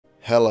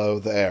Hello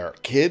there,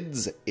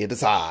 kids. It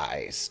is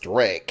I,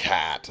 Stray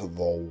Cat,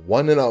 the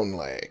one and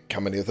only,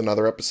 coming with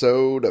another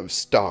episode of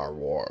Star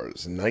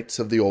Wars, Knights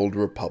of the Old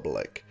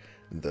Republic,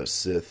 the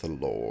Sith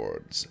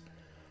Lords.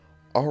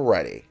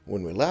 Alrighty,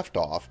 when we left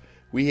off,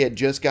 we had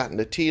just gotten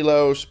to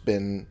Telos,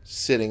 been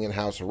sitting in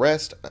house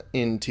arrest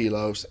in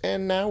Telos,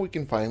 and now we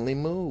can finally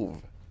move.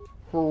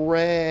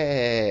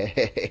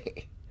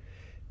 Hooray!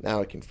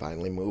 Now I can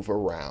finally move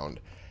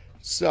around.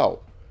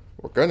 So,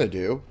 what we're going to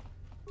do...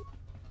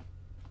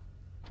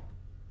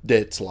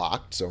 It's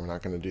locked, so we're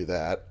not going to do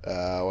that.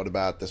 What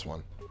about this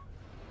one?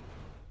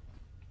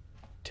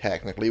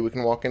 Technically, we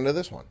can walk into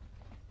this one.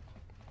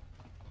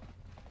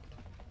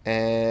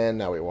 And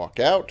now we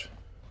walk out,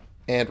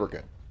 and we're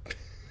good.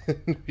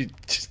 We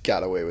just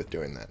got away with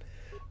doing that.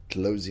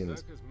 Closing.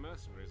 Czerka's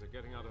mercenaries are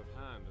getting out of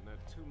hand, and they're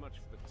too much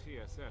for the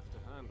TSF to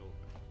handle.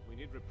 We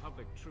need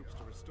Republic troops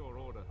to restore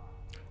order.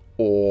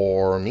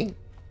 Or me.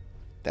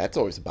 That's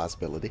always a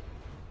possibility.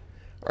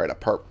 Alright,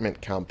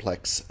 apartment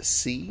complex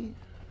C.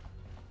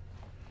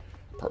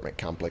 Apartment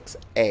complex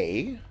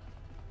A.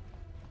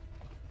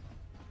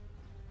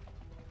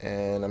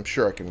 And I'm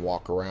sure I can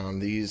walk around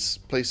these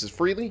places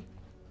freely.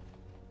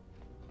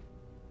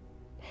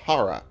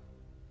 Hara.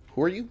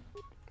 Who are you?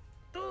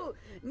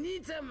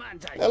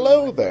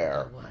 Hello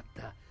there.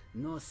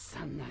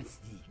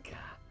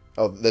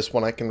 Oh, this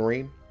one I can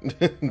read?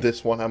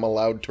 This one I'm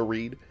allowed to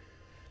read?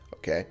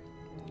 Okay.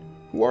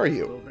 Who are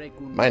you?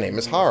 My name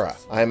is Hara.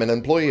 I am an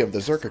employee of the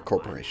Czerka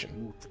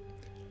Corporation.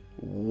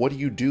 What do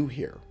you do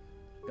here?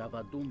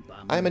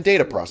 I am a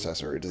data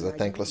processor. It is a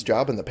thankless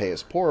job and the pay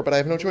is poor, but I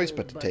have no choice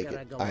but to take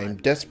it. I am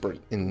desperate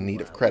in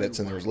need of credits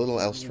and there is little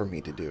else for me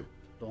to do.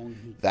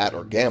 That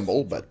or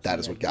gamble, but that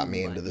is what got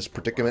me into this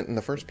predicament in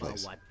the first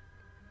place.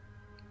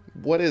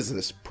 What is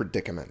this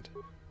predicament?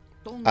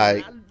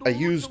 I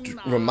used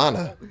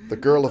Romana, the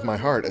girl of my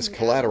heart, as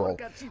collateral.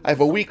 I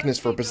have a weakness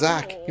for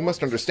Bazak. You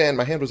must understand,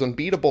 my hand was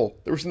unbeatable.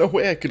 There was no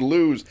way I could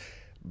lose.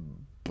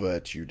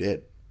 But you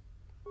did.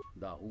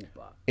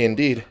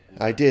 Indeed,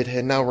 I did,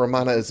 and now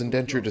Romana is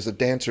indentured as a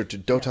dancer to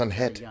Doton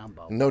Het.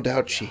 No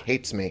doubt she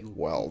hates me.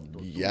 Well,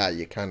 yeah,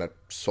 you kind of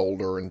sold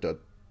her into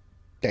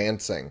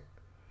dancing.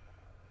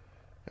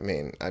 I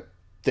mean, I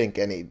think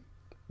any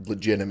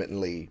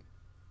legitimately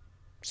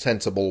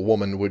sensible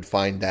woman would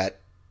find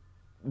that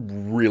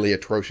really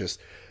atrocious.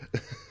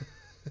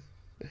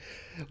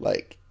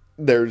 Like,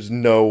 there's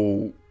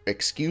no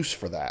excuse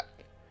for that.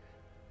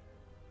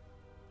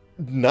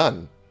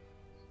 None.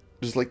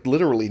 There's, like,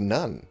 literally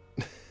none.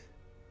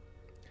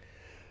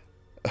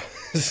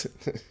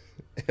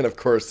 And of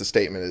course the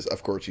statement is,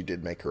 of course you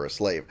did make her a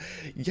slave.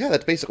 Yeah,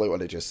 that's basically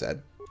what I just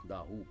said.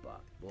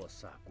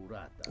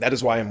 That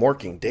is why I'm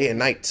working day and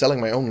night, selling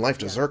my own life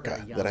to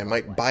Czerka, that I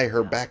might buy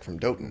her back from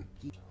Doton.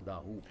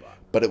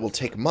 But it will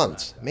take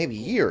months, maybe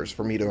years,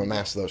 for me to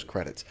amass those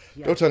credits.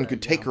 Doton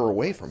could take her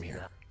away from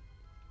here.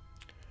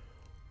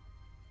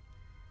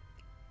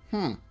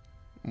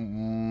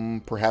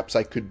 Perhaps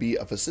I could be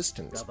of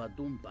assistance.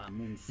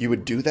 You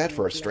would do that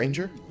for a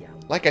stranger?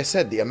 Like I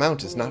said, the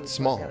amount is not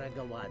small.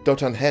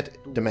 Doton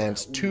Het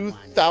demands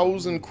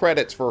 2,000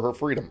 credits for her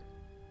freedom.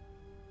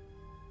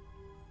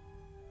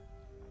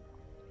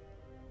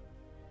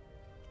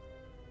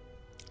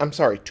 I'm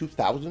sorry,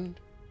 2,000?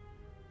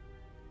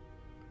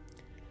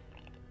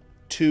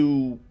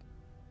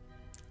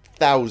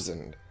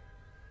 2,000.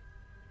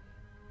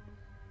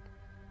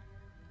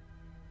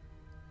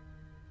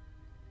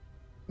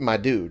 My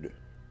dude.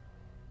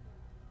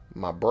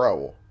 My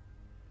bro.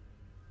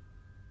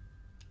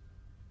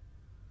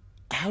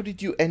 How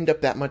did you end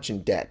up that much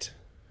in debt?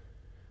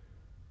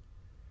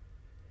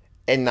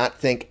 And not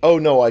think, oh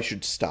no, I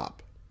should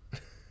stop.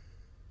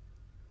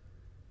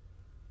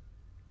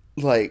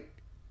 Like,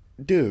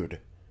 dude.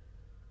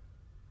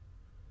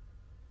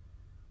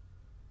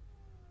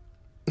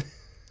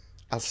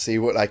 I'll see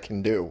what I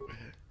can do.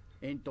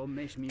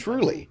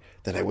 Truly,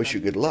 then I wish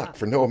you good luck,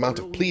 for no amount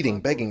of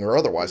pleading, begging, or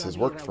otherwise has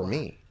worked for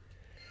me.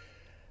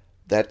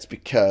 That's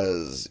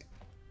because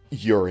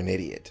you're an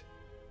idiot,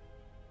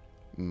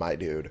 my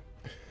dude.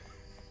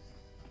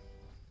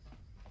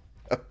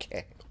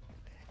 Okay.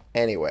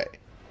 Anyway,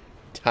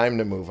 time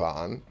to move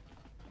on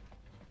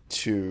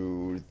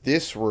to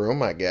this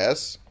room, I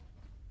guess.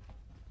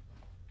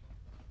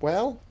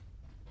 Well,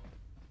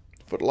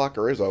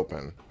 footlocker is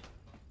open.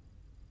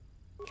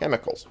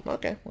 Chemicals.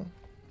 Okay, well,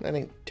 that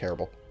ain't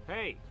terrible.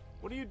 Hey,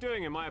 what are you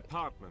doing in my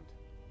apartment?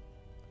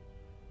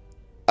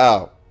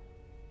 Oh.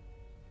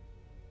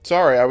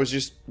 Sorry, I was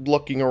just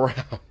looking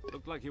around.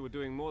 Looked like you were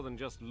doing more than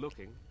just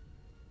looking.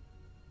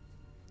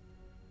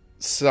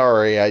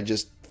 Sorry, I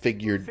just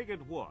figured...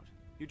 Figured what?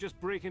 You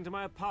just break into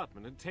my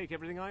apartment and take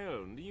everything I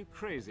owned? Are you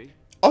crazy?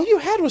 All you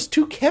had was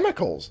 2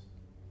 chemicals.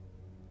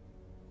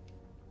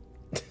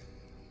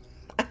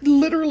 I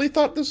literally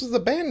thought this was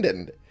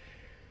abandoned.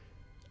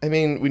 I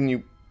mean, when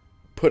you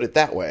put it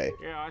that way.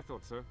 Yeah, I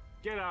thought so.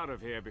 Get out of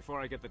here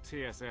before I get the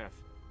TSF.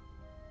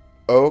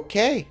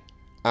 Okay.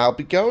 I'll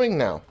be going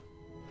now.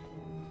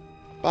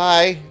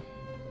 Bye.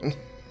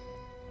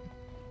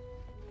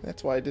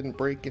 That's why I didn't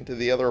break into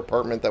the other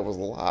apartment that was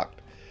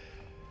locked.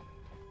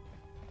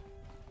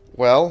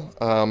 Well,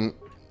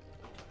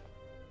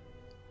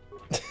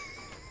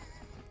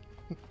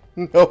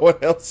 no one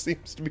else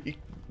seems to be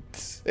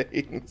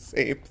saying the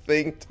same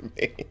thing to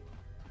me.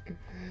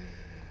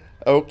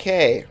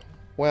 Okay.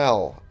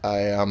 Well,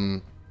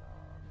 I'm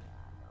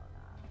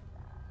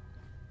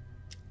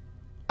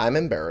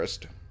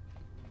embarrassed.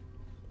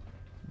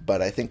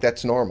 But I think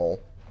that's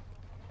normal,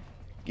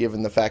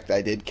 given the fact that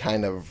I did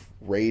kind of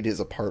raid his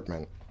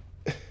apartment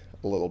a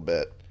little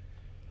bit.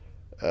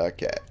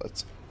 Okay,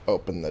 let's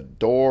open the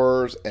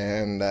doors,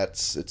 and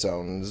that's its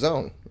own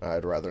zone.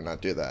 I'd rather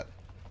not do that.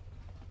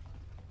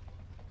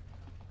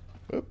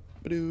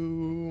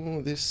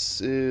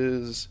 This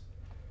is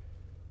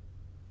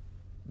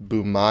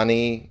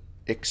Bumani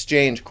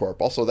Exchange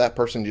Corp. Also, that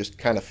person just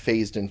kind of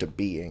phased into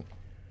being.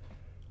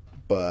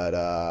 But,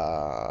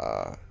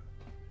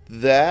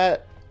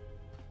 that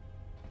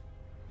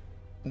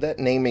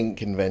naming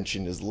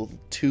convention is a little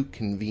too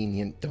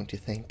convenient, don't you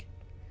think?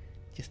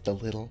 Just a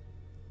little.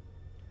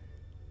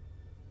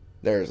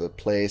 There's a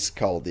place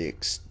called the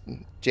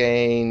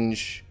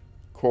Exchange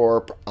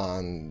Corp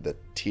on the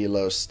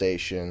TELOS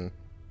station.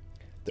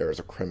 There's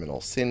a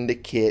criminal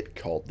syndicate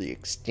called the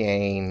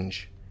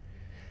Exchange.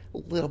 A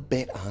little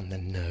bit on the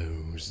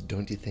nose,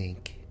 don't you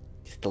think?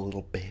 Just a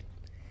little bit.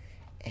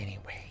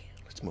 Anyway,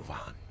 let's move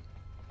on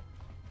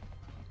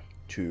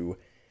to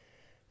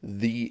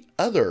the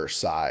other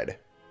side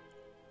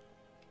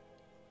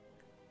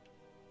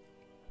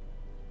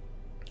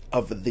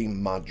of the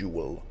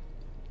module.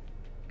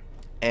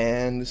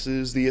 And this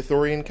is the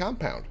Athorian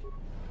compound.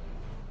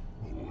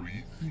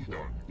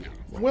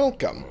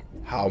 Welcome.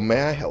 How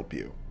may I help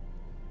you?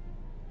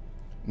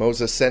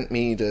 Moza sent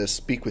me to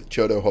speak with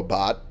Chodo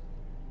Hobat.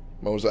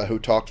 Moza, who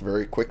talked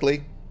very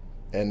quickly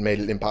and made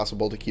it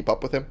impossible to keep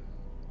up with him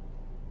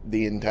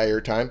the entire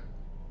time.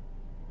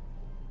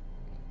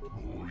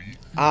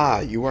 Ah,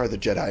 you are the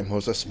Jedi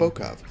Moza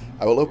spoke of.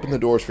 I will open the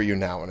doors for you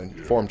now and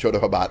inform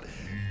Chodo Hobat.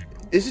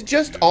 Is it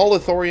just all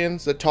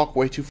Athorians that talk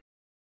way too fast?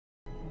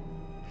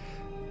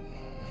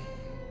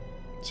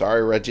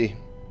 Sorry, Reggie.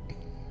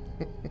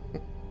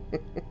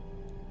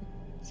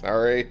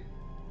 Sorry.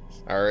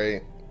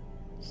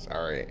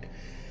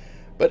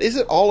 But is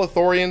it all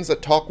Athorians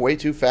that talk way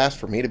too fast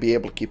for me to be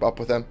able to keep up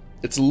with them?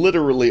 It's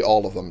literally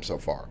all of them so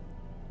far.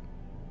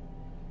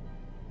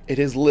 It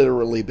has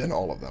literally been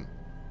all of them.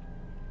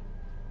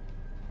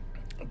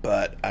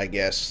 But I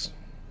guess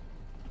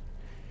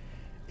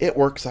it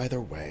works either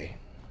way.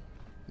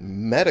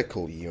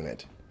 Medical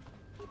unit.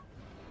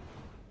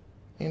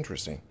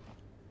 Interesting.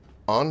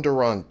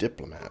 Onderon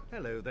diplomat.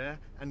 Hello there,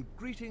 and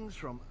greetings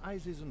from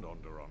Isis and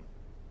Onderon.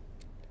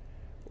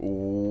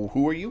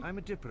 Who are you? I'm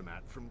a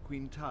diplomat from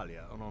Queen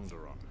Talia on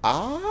Onderon.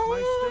 Ah. My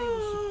stay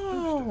was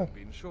supposed to have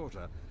been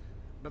shorter,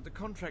 but the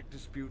contract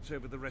disputes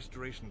over the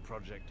restoration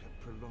project have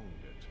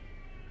prolonged it.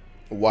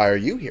 Why are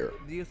you here?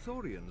 The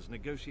Athorians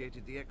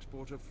negotiated the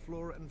export of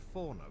flora and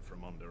fauna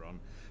from Onderon,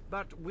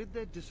 but with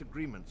their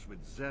disagreements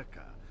with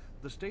Czerka,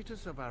 the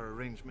status of our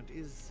arrangement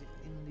is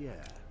in the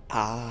air.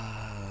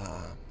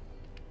 Ah.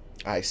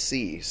 I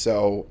see.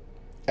 So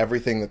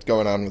everything that's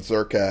going on with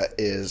Czerka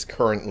is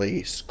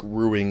currently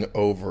screwing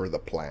over the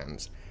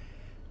plans.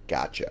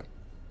 Gotcha.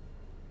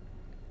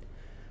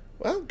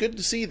 Well, good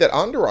to see that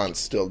Onderon's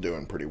still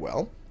doing pretty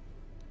well.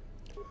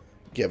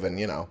 Given,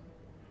 you know,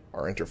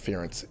 our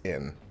interference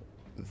in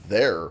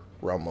their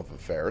realm of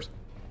affairs.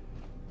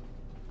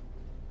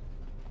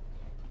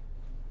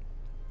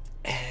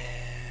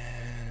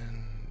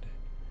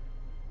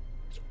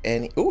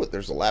 And ooh,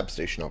 there's a lab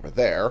station over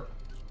there.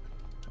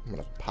 I'm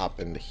gonna pop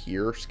into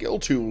here. Skill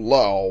too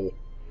low.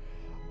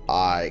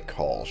 I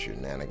call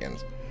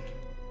shenanigans.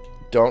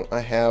 Don't I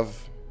have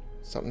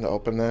something to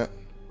open that?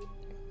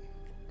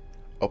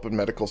 Open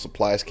medical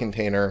supplies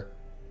container.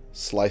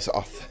 Slice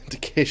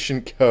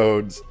authentication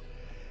codes.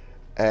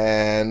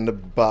 And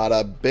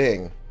bada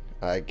bing.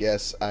 I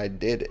guess I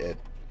did it.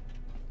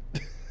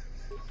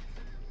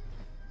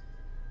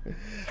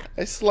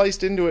 I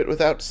sliced into it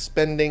without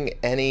spending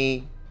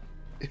any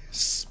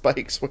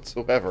spikes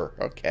whatsoever.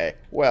 Okay,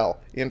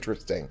 well,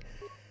 interesting.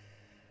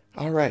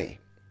 Alrighty.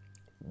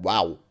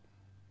 Wow.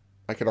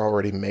 I can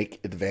already make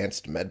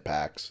advanced med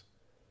packs.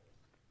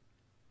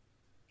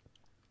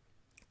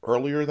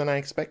 Earlier than I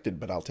expected,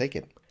 but I'll take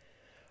it.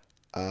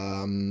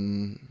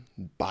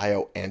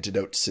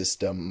 Bio-antidote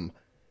system.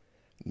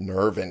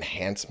 Nerve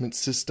enhancement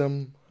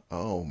system.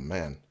 Oh,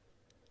 man.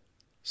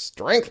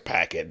 Strength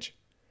package.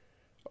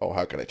 Oh,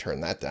 how could I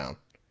turn that down?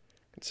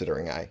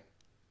 Considering I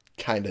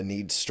kind of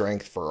need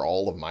strength for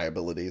all of my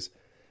abilities.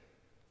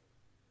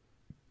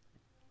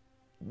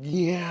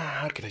 Yeah,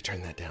 how could I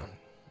turn that down?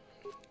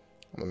 I'm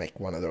going to make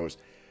one of those.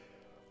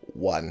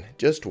 One.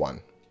 Just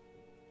one.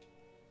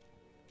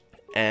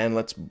 And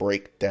let's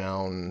break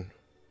down.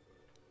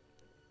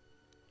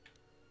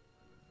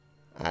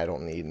 I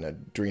don't need an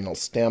adrenal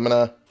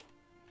stamina.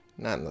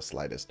 Not in the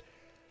slightest.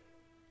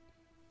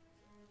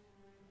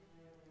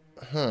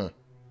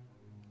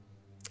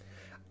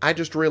 I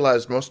just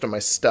realized most of my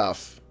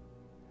stuff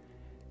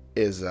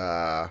is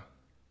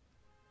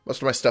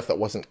most of my stuff that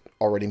wasn't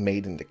already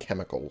made into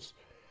chemicals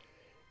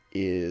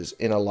is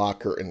in a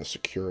locker in the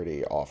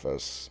security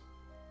office.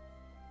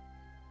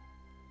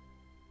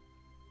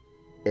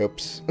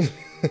 Oops.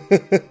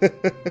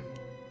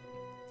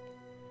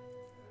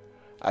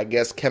 I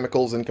guess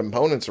chemicals and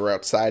components are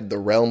outside the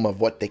realm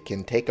of what they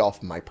can take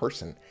off my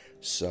person.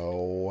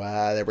 So,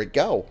 there we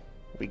go.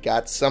 We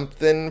got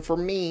something for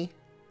me.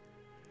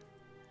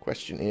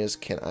 Question is,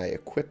 can I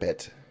equip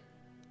it?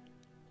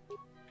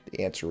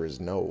 The answer is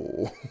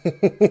no. I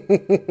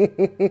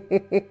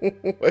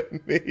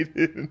made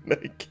it and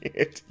I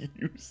can't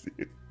use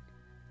it.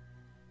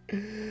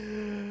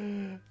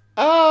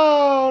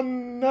 Oh,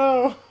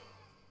 no.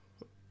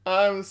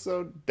 I'm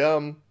so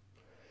dumb.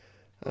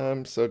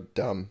 I'm so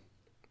dumb.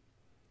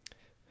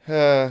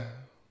 I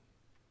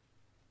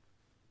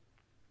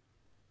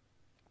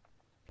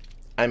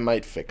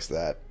might fix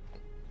that.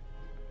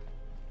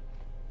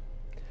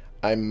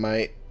 I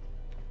might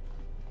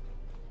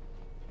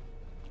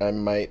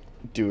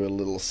do a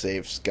little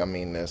save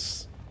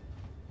scumminess.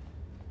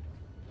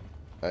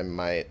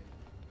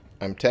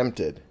 I'm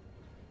tempted.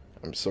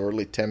 I'm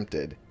sorely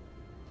tempted.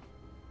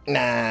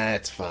 Nah,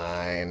 it's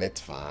fine.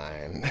 It's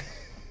fine.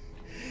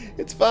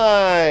 It's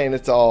fine.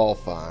 It's all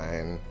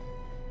fine.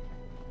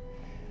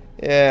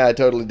 Yeah, I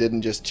totally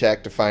didn't just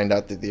check to find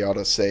out that the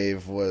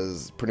autosave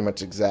was pretty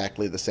much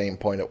exactly the same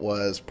point it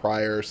was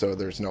prior, so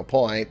there's no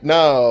point.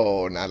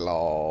 No, not at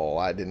all.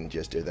 I didn't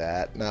just do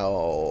that.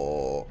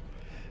 No.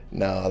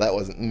 No, that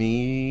wasn't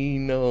me.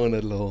 No,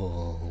 not at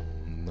all.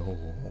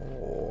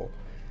 No.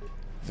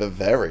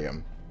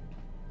 Vivarium.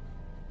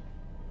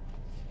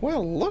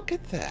 Well, look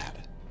at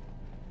that.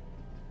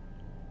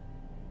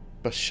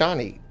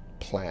 Bashani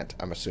plant,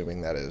 I'm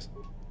assuming that is.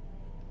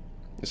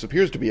 This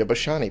appears to be a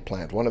Bashani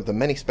plant, one of the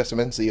many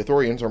specimens the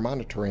Ithorians are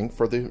monitoring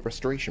for the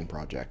restoration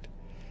project.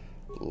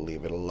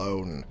 Leave it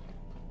alone.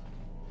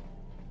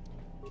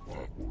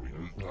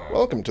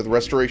 Welcome to the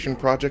restoration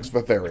project's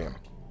vivarium.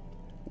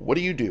 What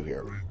do you do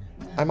here?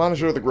 I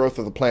monitor the growth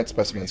of the plant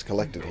specimens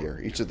collected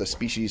here. Each of the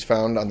species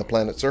found on the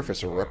planet's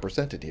surface are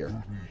represented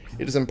here.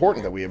 It is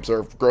important that we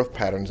observe growth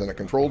patterns in a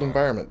controlled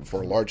environment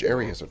before large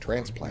areas are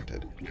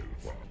transplanted.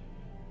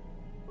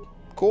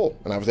 Cool,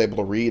 and I was able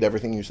to read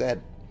everything you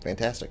said.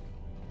 Fantastic.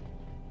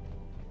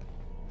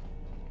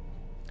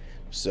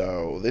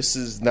 So, this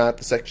is not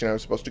the section I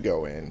was supposed to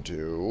go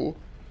into.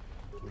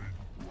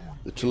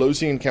 The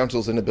Telosian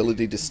Council's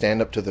inability to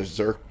stand up to the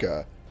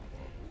Czerka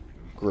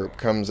group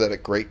comes at a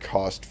great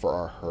cost for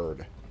our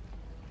herd.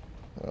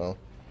 Well,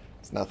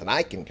 it's nothing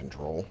I can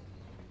control.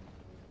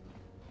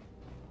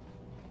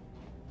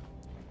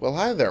 Well,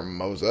 hi there,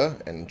 Moza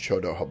and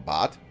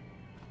Chodo-Habat.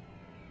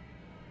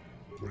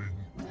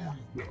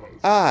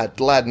 Ah, it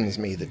gladdens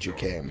me that you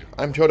came.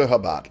 I'm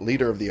Chodo-Habat,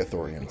 leader of the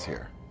Ithorians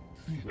here.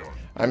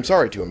 I'm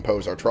sorry to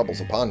impose our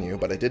troubles upon you,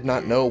 but I did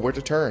not know where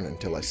to turn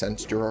until I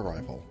sensed your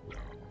arrival.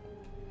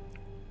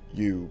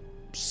 You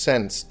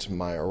sensed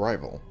my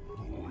arrival?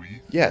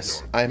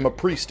 Yes, I am a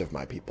priest of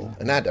my people,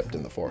 an adept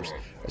in the Force.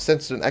 I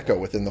sensed an echo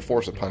within the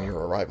Force upon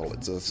your arrival.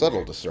 It's a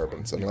subtle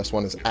disturbance, unless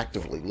one is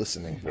actively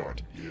listening for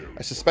it.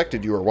 I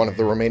suspected you were one of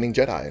the remaining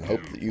Jedi, and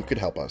hoped that you could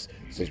help us.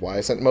 This is why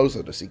I sent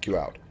Moza to seek you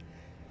out.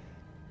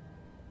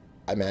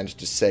 I managed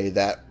to say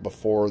that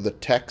before the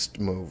text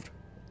moved.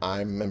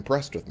 I'm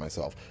impressed with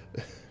myself.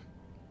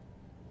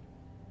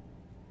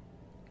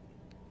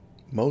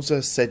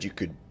 Moza said you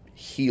could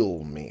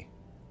heal me.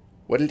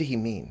 What did he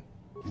mean?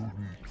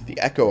 The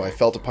echo I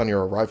felt upon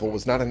your arrival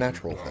was not a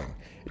natural thing.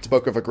 It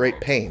spoke of a great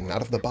pain,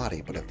 not of the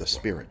body, but of the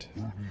spirit.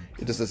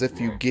 It is as if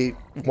you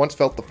once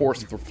felt the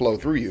force flow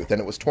through you, then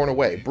it was torn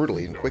away,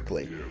 brutally and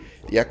quickly.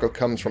 The echo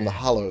comes from the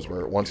hollows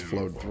where it once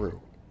flowed through.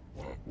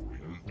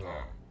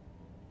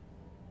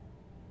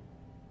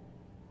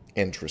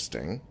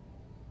 Interesting.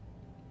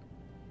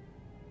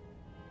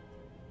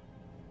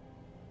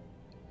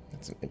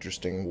 That's an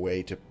interesting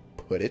way to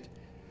put it.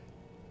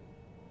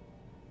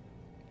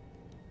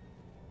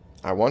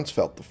 I once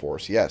felt the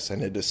Force, yes,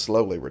 and it is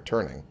slowly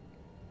returning.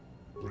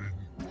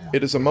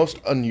 It is a most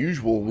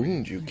unusual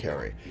wound you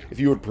carry. If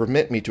you would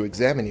permit me to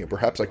examine you,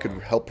 perhaps I could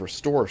help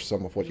restore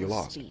some of what you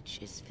lost. Your speech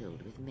is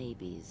filled with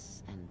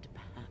maybes and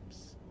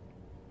perhaps.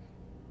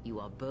 You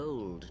are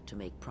bold to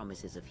make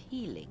promises of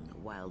healing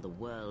while the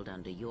world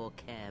under your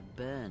care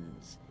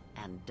burns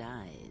and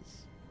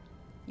dies.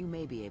 You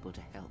may be able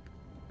to help,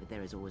 but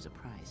there is always a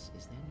price,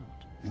 is there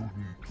not?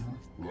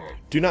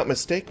 Do not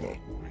mistake me.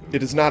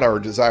 It is not our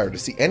desire to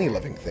see any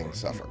living thing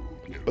suffer,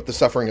 but the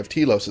suffering of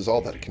Telos is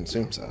all that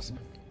consumes us.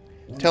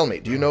 Tell me,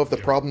 do you know of the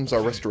problems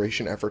our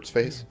restoration efforts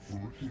face?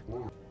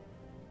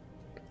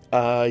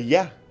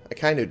 Yeah, I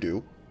kinda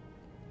do.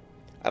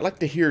 I'd like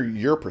to hear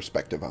your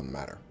perspective on the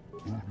matter.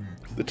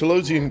 The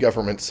Telosian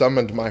government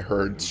summoned my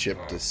herd's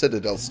ship to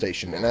Citadel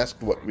Station and asked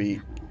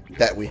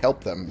that we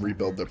help them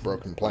rebuild their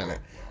broken planet.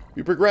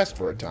 We progressed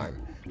for a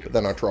time, but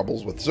then our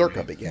troubles with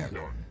Czerka began.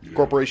 The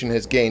corporation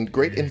has gained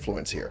great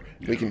influence here.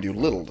 We can do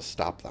little to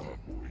stop them.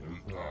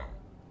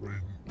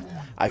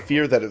 I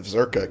fear that if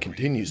Czerka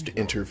continues to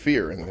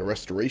interfere in the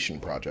restoration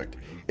project,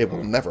 it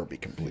will never be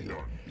completed.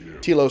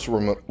 Telos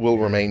will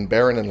remain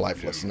barren and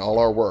lifeless, and all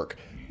our work,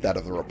 that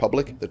of the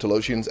Republic, the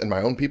Telosians, and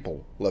my own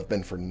people, will have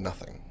been for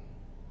nothing.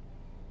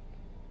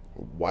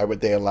 Why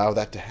would they allow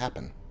that to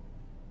happen?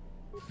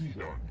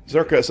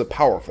 Czerka is a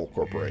powerful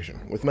corporation,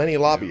 with many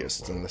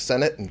lobbyists in the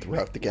Senate and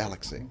throughout the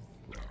galaxy.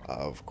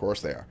 Of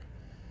course they are.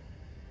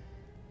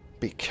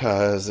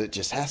 Because it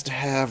just has to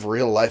have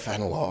real-life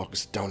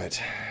analogs, don't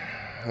it?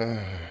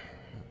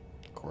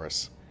 Of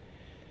course.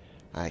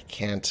 I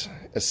can't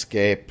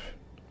escape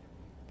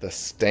the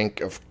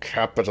stink of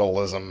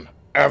capitalism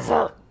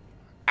ever.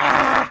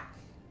 Ah!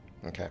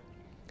 Okay.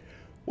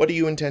 What do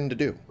you intend to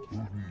do?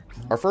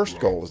 Our first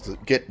goal is to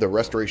get the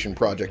restoration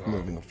project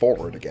moving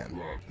forward again.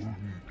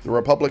 The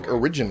Republic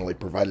originally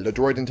provided a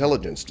droid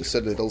intelligence to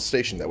Citadel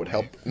Station that would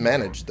help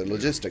manage the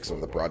logistics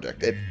of the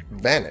project. It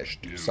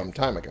vanished some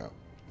time ago.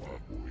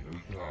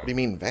 What do you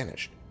mean,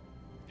 vanished?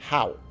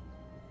 How?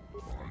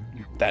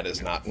 That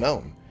is not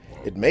known.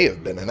 It may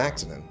have been an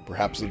accident.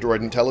 Perhaps the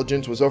droid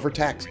intelligence was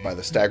overtaxed by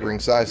the staggering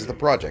size of the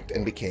project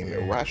and became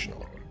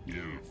irrational.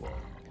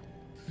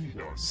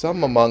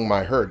 Some among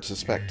my herd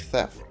suspect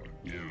theft.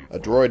 A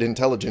droid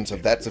intelligence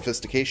of that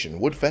sophistication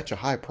would fetch a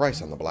high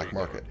price on the black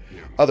market.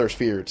 Others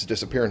fear its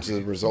disappearance as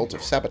a result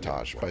of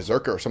sabotage by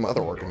Czerka or some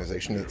other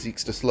organization that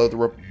seeks to slow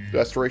the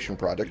restoration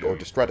project or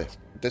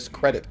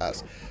discredit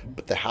us.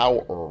 But the how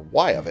or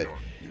why of it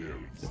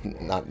does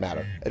not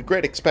matter. At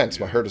great expense,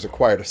 my herd has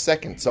acquired a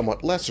second,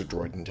 somewhat lesser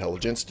droid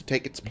intelligence to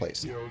take its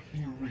place.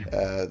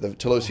 The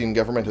Telosian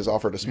government has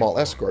offered a small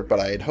escort, but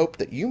I had hoped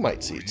that you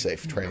might see it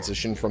safe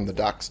transition from the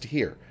docks to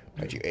here.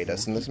 Might you aid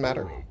us in this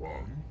matter?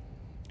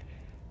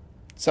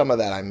 Some of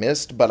that I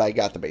missed, but I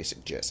got the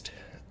basic gist.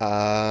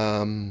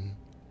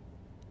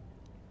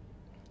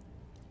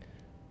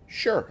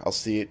 Sure, I'll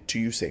see it to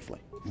you safely.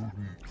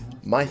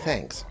 My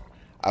thanks.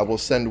 I will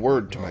send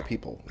word to my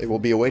people. They will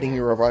be awaiting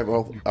your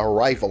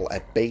arrival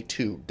at Bay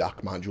 2,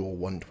 Dock Module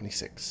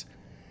 126.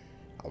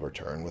 I'll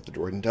return with the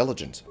droid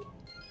intelligence.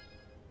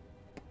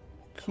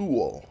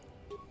 Cool.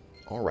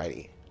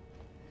 Alrighty.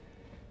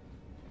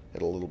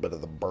 Hit a little bit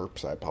of the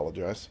burps, I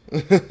apologize.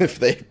 If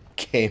they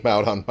came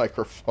out on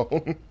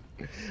microphone.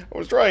 I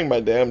was trying my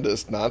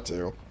damnedest not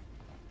to.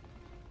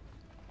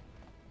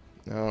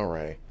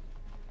 Alright.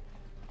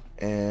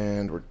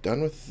 And we're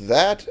done with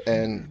that,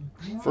 and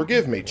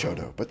forgive me,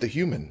 Chodo, but the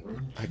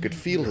human, I could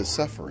feel his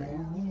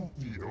suffering.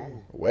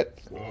 What?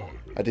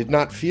 I did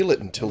not feel it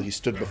until he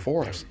stood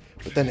before us,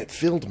 but then it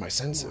filled my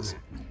senses.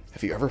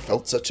 Have you ever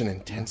felt such an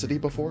intensity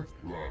before?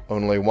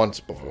 Only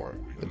once before,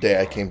 the day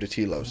I came to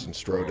Telos and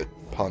strode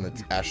upon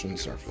its ashen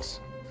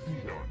surface.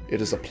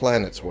 It is a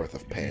planet's worth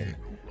of pain.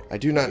 I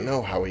do not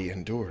know how he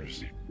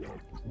endures.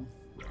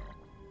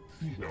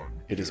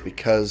 It is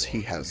because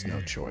he has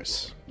no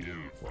choice.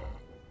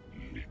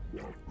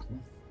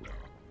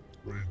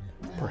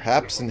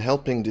 Perhaps in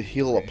helping to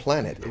heal a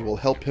planet, it will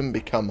help him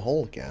become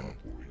whole again.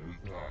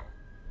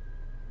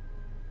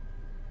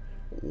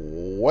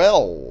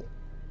 Well.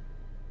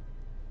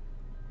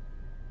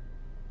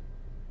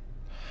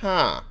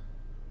 Huh.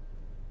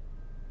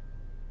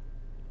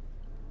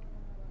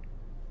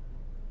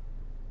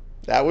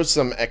 That was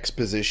some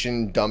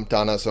exposition dumped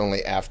on us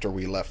only after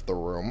we left the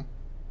room.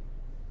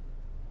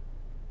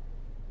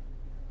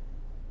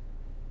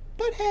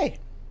 But hey,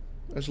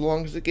 as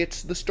long as it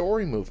gets the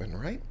story moving,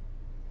 right?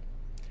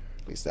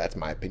 At least that's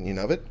my opinion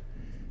of it.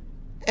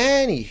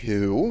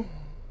 Anywho,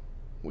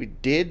 we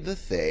did the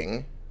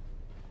thing.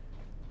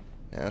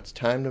 Now it's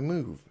time to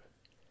move.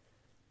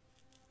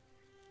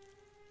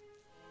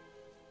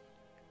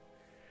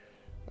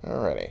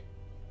 Alrighty.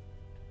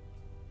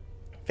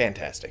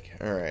 Fantastic.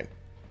 Alright.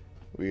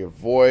 We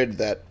avoid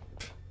that...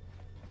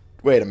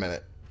 Wait a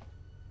minute.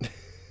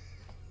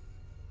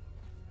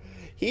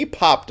 He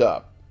popped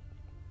up.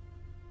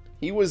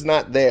 He was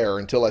not there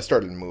until I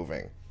started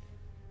moving.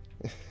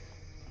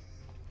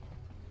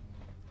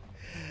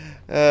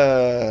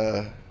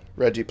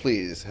 Reggie,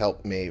 please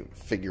help me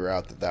figure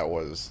out that that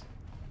was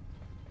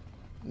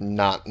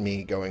not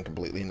me going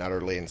completely and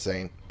utterly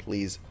insane.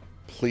 Please,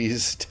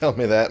 please tell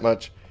me that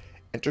much.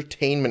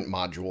 Entertainment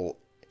Module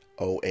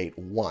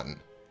 081.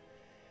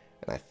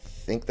 And I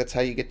think that's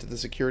how you get to the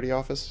security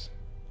office.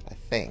 I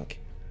think.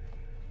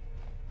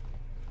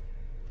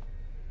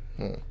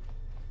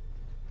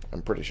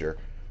 I'm pretty sure.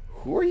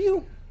 Who are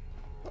you?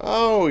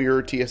 Oh, you're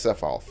a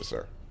TSF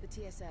officer. The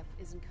TSF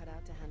isn't cut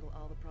out to handle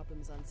all the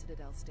problems on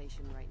Citadel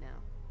Station right now.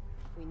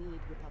 We need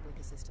Republic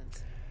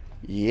assistance.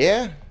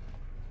 Yeah?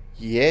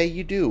 Yeah,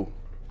 you do.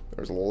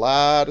 There's a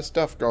lot of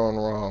stuff going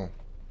wrong.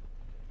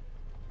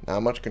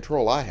 Not much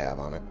control I have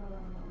on it.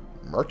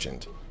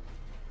 Merchant.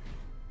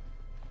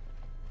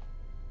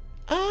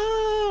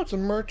 Oh, it's a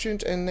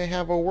merchant and they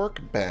have a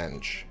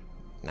workbench.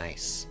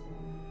 Nice.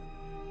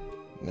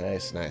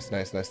 Nice, nice,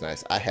 nice, nice,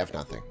 nice. I have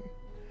nothing.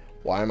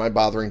 Why am I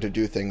bothering to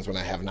do things when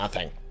I have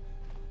nothing?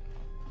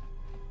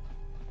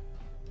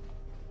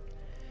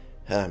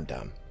 I'm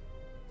dumb.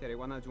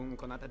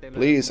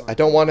 Please, I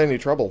don't want any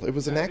trouble. It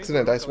was an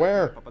accident, I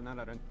swear.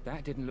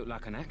 That didn't look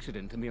like an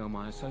accident to me or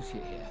my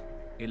associate here.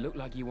 It looked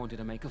like you wanted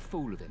to make a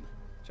fool of him.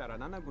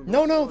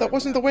 No, that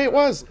wasn't the way it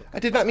was. I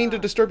did not mean to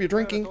disturb your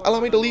drinking. Allow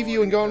me to leave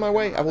you and go on my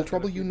way. I will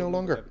trouble you no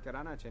longer.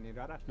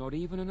 Not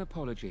even an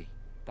apology.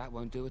 That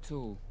won't do at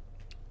all.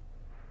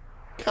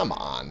 Come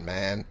on,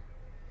 man.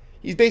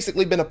 He's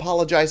basically been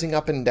apologizing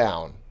up and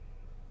down.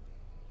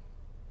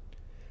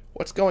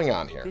 What's going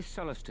on here? This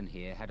Sulluston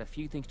here had a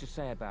few things to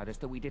say about us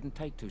that we didn't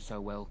take to so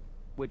well.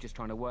 We're just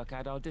trying to work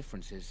out our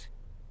differences.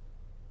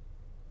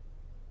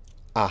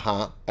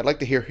 Uh-huh. I'd like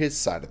to hear his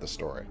side of the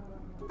story.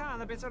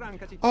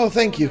 Oh,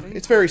 thank you.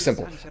 It's very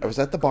simple. I was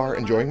at the bar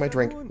enjoying my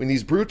drink when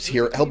these brutes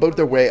here elbowed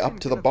their way up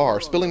to the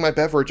bar, spilling my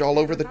beverage all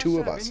over the two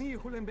of us.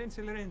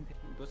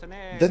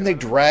 Then they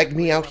dragged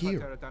me out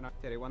here.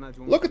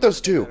 Look at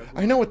those two.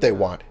 I know what they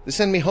want. They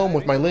send me home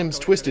with my limbs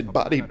twisted,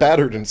 body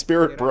battered, and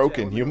spirit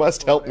broken. You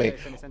must help me.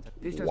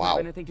 This doesn't have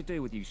anything to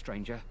do with you,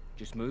 stranger.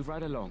 Just move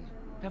right along.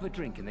 Have a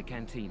drink in the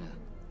cantina.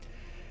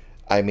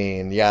 I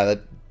mean, yeah,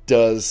 that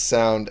does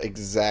sound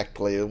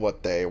exactly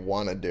what they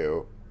want to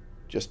do,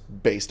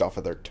 just based off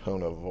of their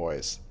tone of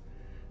voice.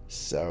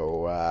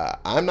 So,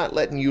 I'm not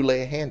letting you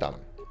lay a hand on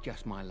him.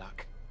 Just my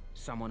luck.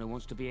 Someone who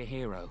wants to be a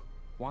hero.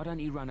 Why don't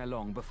you run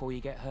along before you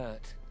get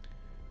hurt?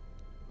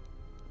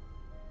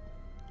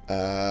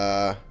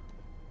 Yeah,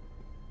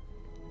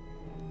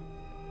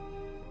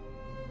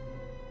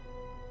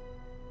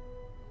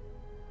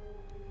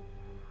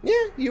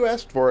 you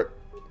asked for it.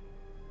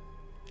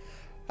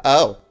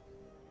 Oh.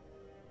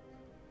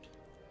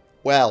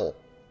 Well.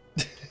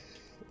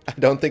 I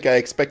don't think I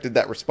expected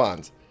that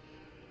response.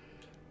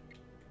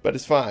 But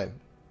it's fine.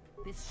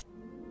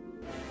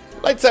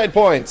 Light side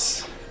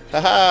points!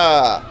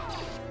 Haha!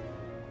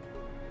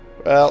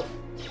 Well,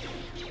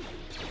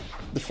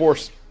 the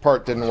force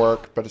part didn't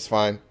work, but it's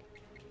fine.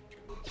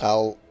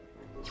 There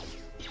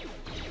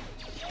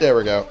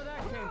we go.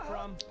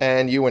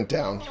 And you went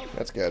down.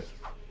 That's good.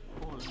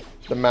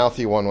 The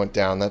mouthy one went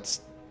down.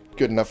 That's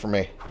good enough for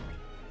me.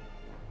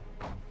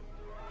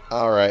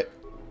 Alright.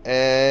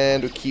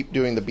 And we keep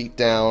doing the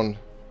beatdown.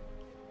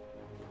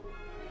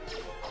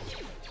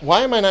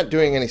 Why am I not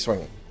doing any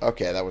swinging?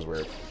 Okay, that was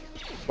weird.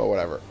 But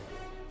whatever.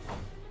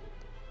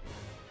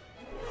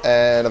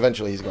 And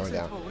eventually he's going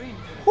down.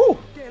 Whew!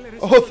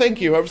 Oh,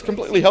 thank you. I was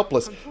completely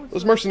helpless.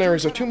 Those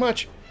mercenaries are too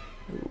much.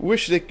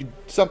 Wish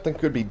something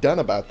could be done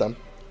about them.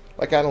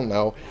 Like, I don't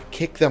know,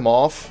 kick them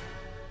off?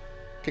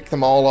 Kick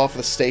them all off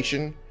the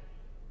station?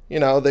 You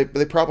know, they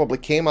probably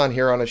came on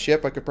here on a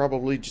ship. I could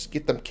probably just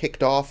get them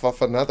kicked off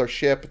another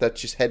ship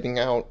that's just heading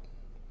out.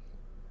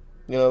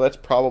 You know, that's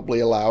probably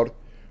allowed.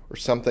 Or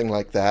something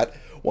like that.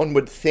 One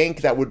would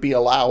think that would be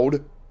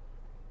allowed.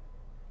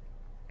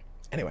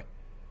 Anyway.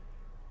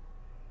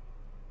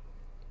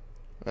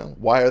 Well,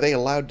 why are they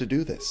allowed to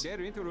do this? The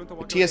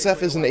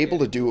TSF isn't able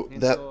to do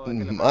that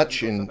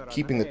much in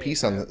keeping the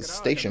peace on the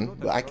station.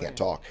 I can't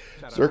talk.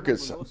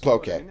 Czerka's...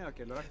 Okay.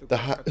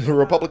 The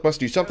Republic must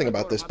do something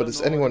about this, but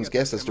it's anyone's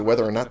guess as to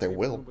whether or not they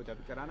will.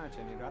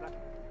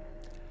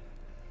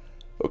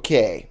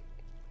 Okay.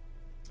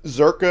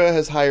 Czerka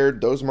has hired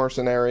those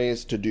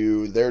mercenaries to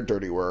do their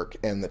dirty work,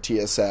 and the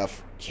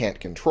TSF can't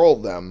control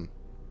them.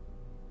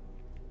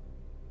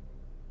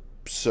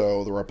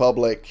 So the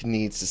Republic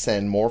needs to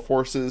send more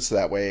forces so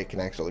that way it can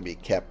actually be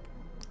kept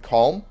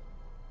calm.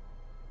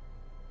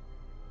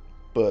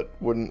 But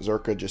wouldn't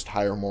Czerka just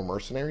hire more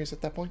mercenaries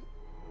at that point?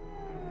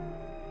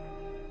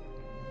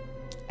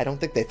 I don't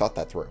think they thought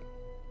that through.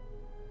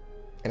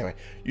 Anyway,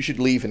 you should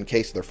leave in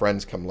case their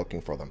friends come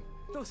looking for them.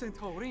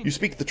 You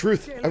speak the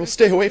truth. I will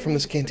stay away from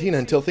this cantina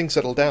until things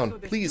settle down.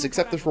 Please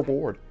accept this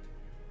reward.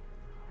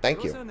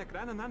 Thank you.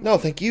 No,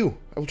 thank you.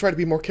 I will try to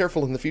be more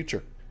careful in the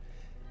future.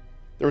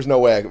 There was no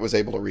way I was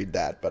able to read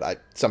that, but I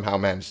somehow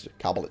managed to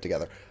cobble it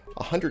together.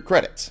 100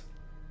 credits.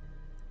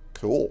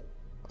 Cool.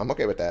 I'm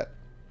okay with that.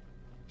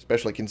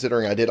 Especially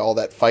considering I did all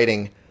that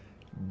fighting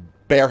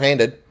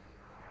barehanded.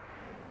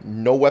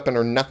 No weapon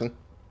or nothing.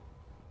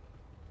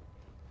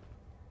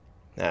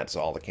 That's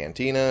all the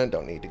cantina.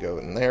 Don't need to go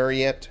in there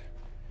yet.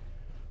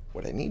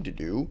 What I need to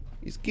do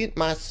is get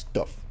my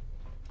stuff.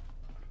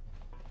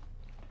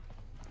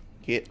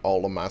 Get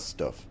all of my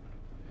stuff.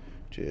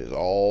 Which is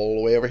all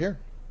the way over here.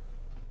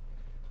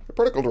 The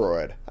protocol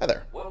droid. Hi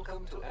there.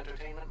 Welcome to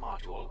Entertainment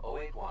Module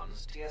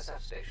 081's TSF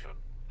station.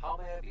 How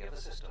may I be of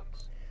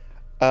assistance?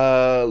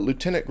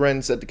 Lieutenant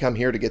Gren said to come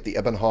here to get the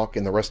Ebon Hawk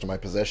and the rest of my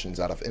possessions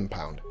out of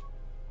impound.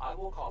 I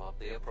will call up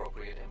the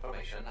appropriate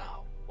information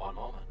now. One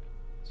moment.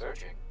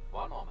 Searching.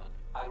 One moment.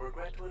 I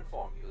regret to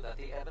inform you that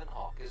the Ebon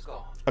Hawk is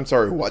gone. I'm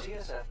sorry, what? The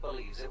TSF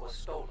believes it was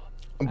stolen.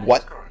 What? And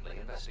is currently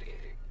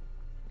investigating.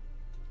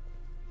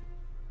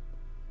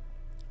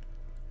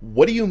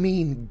 What do you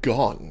mean,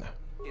 gone?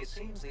 It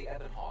seems the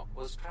Ebon Hawk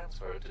was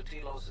transferred to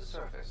TELOS'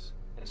 service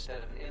instead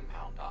of an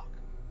impound dock.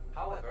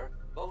 However,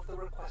 both the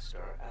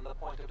requester and the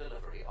point of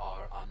delivery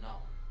are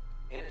unknown.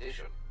 In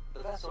addition,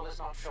 the vessel is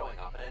not showing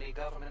up at any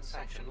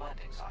government-sanctioned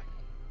landing site.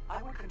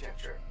 I would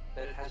conjecture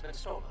that it has been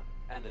stolen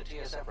and the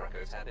TSF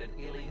records had been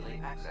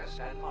illegally accessed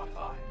and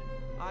modified.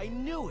 I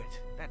knew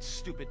it! That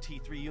stupid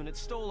T3 unit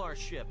stole our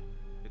ship.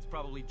 It's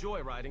probably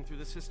joyriding through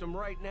the system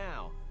right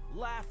now,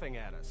 laughing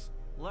at us,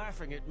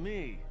 laughing at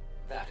me.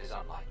 That is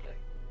unlikely.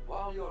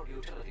 While your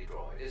utility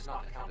droid is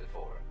not accounted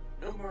for,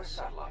 numerous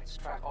satellites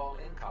track all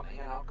incoming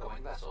and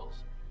outgoing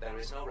vessels. There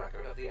is no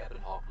record of the Ebon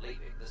Hawk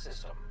leaving the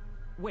system.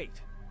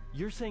 Wait,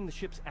 you're saying the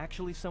ship's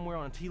actually somewhere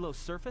on TELOS'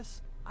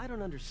 surface? I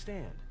don't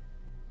understand.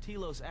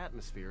 TELOS'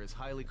 atmosphere is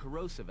highly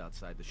corrosive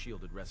outside the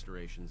shielded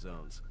restoration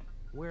zones.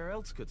 Where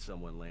else could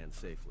someone land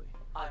safely?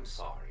 I'm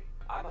sorry.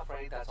 I'm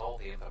afraid that's all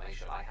the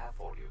information I have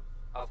for you.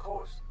 Of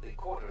course, the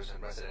quarters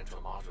and residential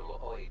module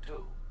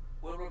OA2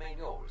 will remain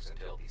yours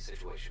until the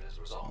situation is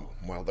resolved.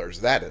 Well,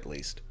 there's that at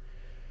least.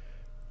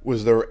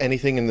 Was there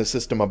anything in the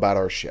system about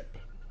our ship?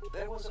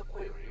 There was a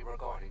query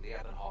regarding the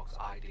Ebon Hawk's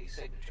ID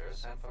signature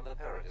sent from the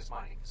Paradis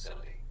mining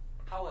facility.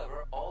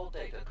 However, all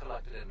data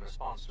collected in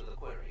response to the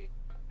query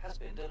has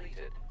been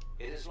deleted.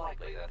 It is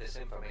likely that this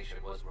information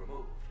was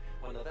removed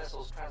when the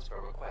vessel's transfer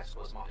request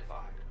was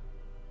modified.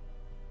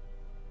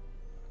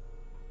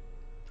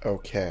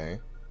 Okay.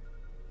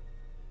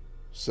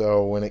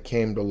 So when it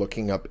came to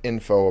looking up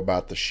info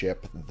about the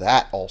ship,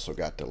 that also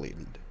got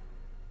deleted.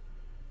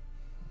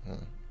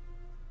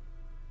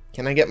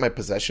 Can I get my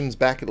possessions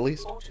back at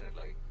least?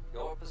 Fortunately,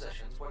 your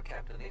possessions were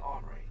kept in the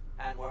armory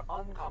and were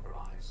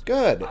uncompromised.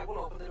 Good. I will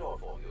open the door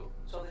for you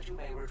so that you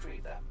may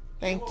retrieve them.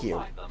 Thank you. you.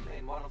 Will find them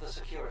in one of the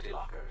security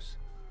lockers.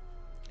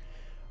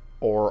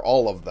 Or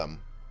all of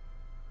them.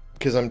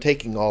 Because I'm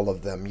taking all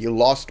of them. You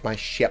lost my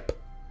ship.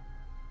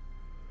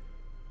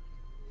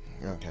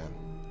 Okay.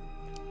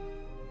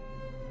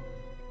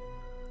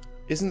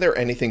 Isn't there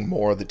anything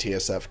more the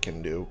TSF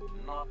can do?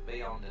 Not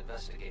beyond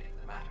investigating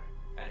the matter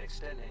and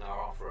extending our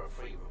offer of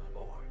free room and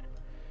board.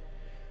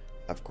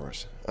 Of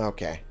course.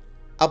 Okay.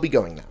 I'll be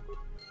going now.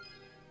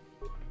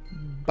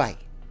 Bye.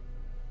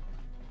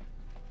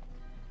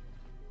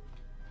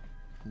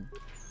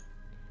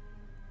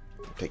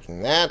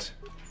 Taking that.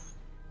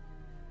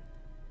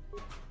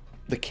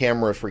 The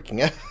camera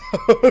freaking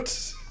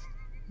out.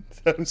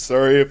 I'm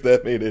sorry if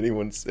that made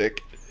anyone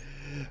sick.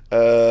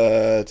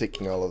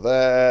 Taking all of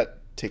that.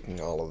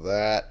 Taking all of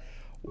that.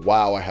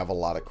 Wow, I have a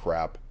lot of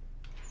crap.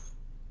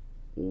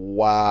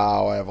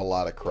 Wow, I have a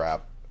lot of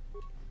crap.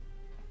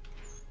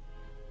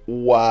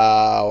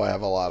 Wow, I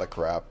have a lot of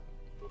crap.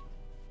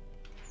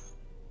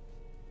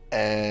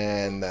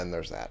 And then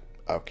there's that.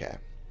 Okay.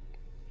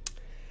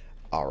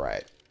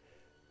 Alright.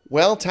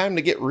 Well, time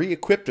to get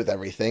re-equipped with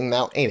everything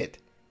now, ain't it?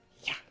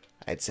 Yeah,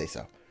 I'd say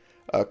so.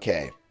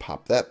 Okay,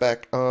 pop that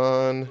back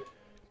on.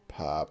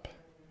 Pop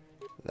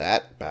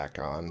that back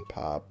on.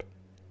 Pop.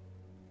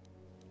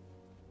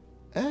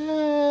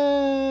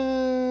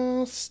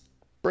 Let's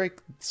break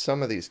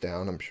some of these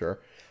down, I'm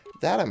sure.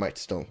 That I might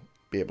still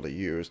be able to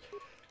use.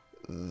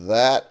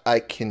 That I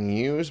can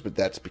use, but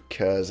that's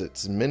because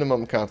its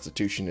minimum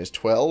constitution is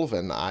 12,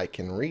 and I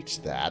can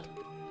reach that.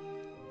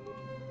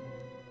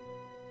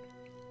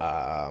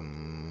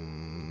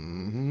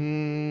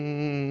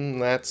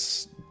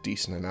 That's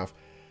decent enough.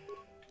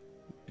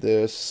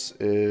 This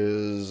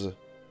is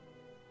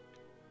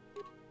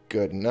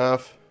good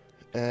enough,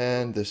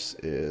 and this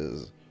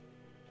is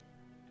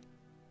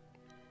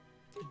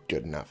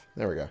good enough.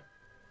 There we go.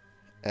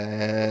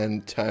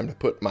 And time to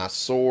put my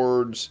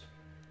swords.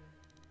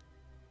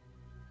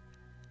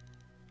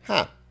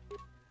 Huh.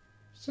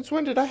 Since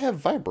when did I have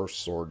vibro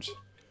swords?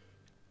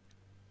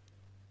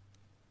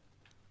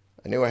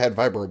 I knew I had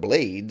vibro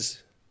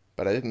blades,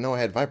 but I didn't know I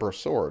had vibro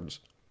swords.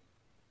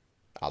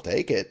 I'll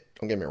take it.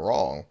 Don't get me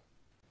wrong.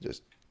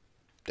 Just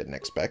didn't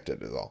expect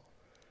it is all.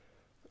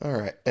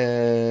 Alright,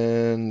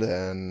 and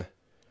then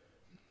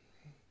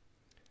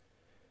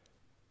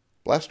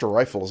blaster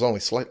rifle is only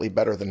slightly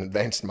better than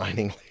advanced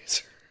mining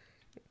laser.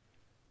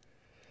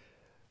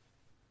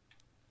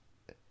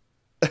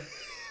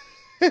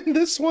 And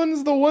this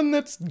one's the one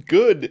that's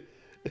good.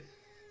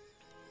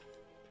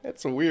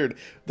 That's weird.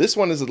 This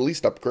one is at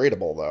least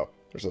upgradable, though.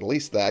 There's at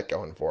least that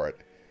going for it.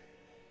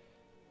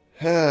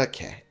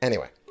 Okay,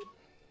 anyway.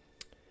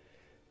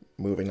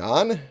 Moving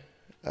on.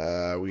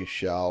 We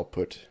shall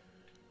put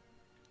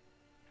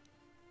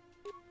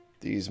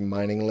these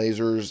mining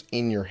lasers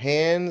in your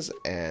hands,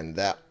 and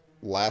that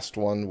last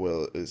one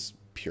is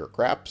pure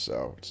crap,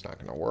 so it's not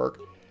going to work.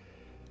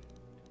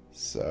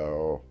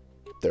 So,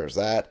 there's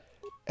that.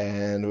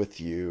 And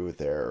with you,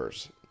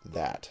 there's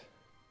that.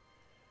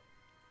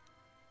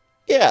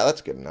 Yeah, that's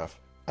good enough.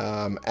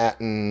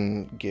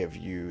 Atten, give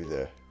you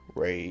the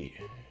ray.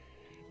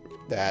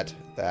 That,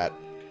 I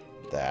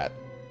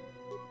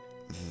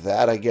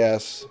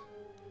guess.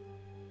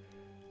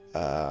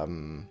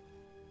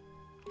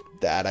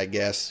 That, I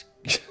guess.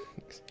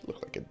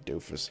 Look like a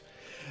doofus.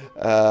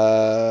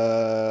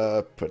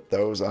 Put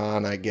those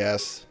on, I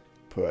guess.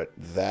 Put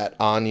that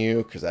on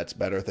you, because that's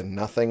better than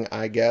nothing,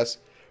 I guess.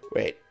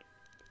 Wait.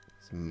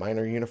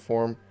 Miner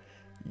uniform.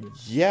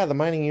 Yeah, the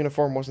mining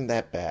uniform wasn't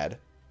that bad.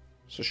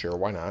 So sure,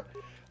 why not?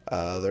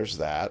 There's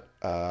that.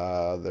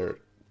 There's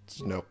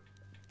no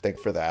thing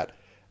for that.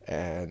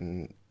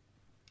 And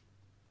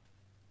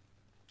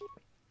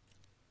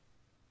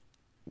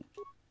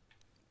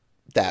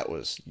That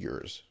was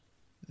yours.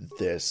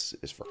 This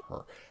is for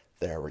her.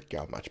 There we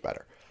go. Much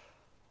better.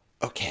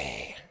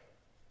 Okay.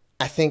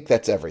 I think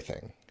that's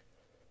everything.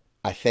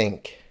 I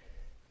think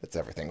that's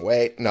everything.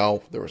 Wait,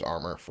 no. There was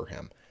armor for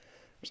him.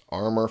 There's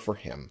armor for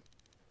him.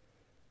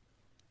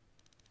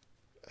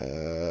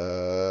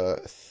 I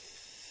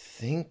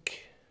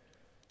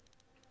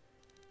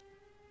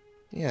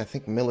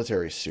think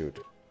military suit.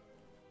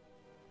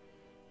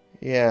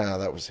 Yeah,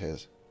 that was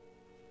his.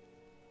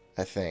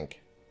 I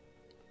think.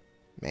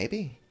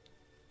 Maybe?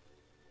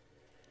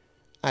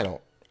 I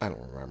don't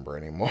remember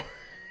anymore.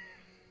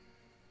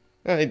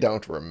 I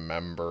don't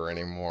remember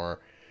anymore.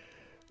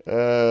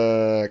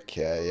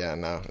 Okay, yeah,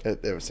 no,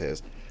 it was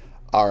his.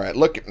 Alright,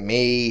 look at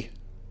me.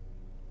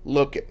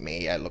 Look at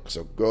me. I look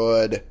so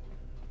good.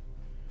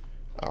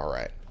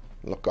 Alright.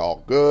 Look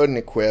all good and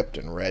equipped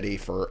and ready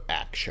for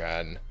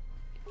action.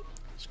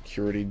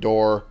 Security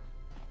door.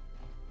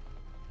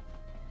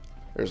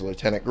 There's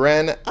Lieutenant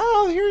Gren.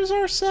 Oh, here's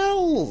our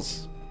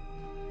cells.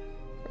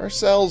 Our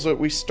cells that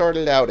we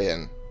started out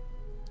in.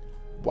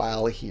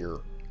 While here.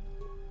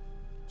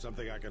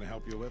 Something I can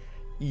help you with?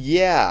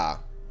 Yeah.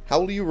 How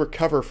will you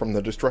recover from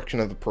the destruction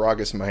of the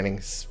Paragus mining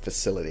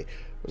facility?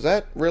 Was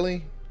that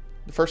really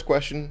the first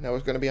question that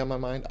was going to be on my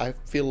mind? I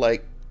feel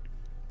like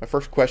my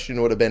first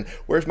question would have been,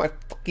 where's my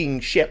fucking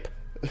ship?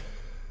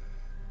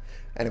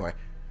 Anyway,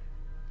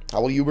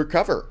 how will you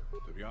recover?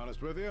 To be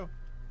honest with you,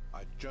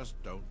 I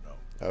just don't know.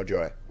 Oh,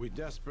 joy. We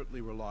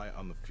desperately rely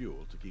on the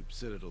fuel to keep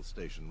Citadel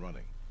Station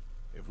running.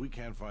 If we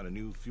can't find a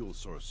new fuel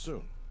source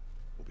soon,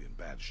 we'll be in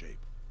bad shape.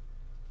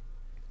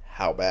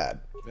 How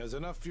bad? There's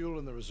enough fuel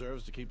in the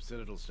reserves to keep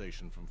Citadel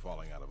Station from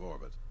falling out of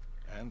orbit,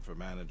 and for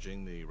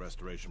managing the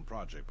restoration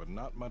project, but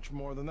not much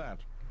more than that.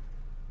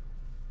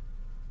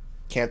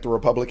 Can't the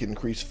Republic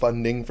increase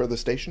funding for the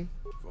station?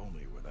 If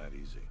only it were that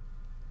easy.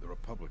 The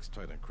Republic's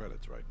tight on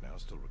credits right now,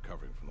 still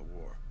recovering from the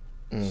war.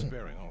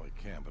 Sparing all it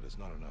can, but it's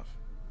not enough.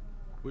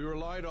 We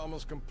relied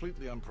almost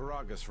completely on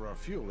Paragus for our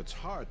fuel. It's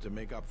hard to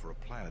make up for a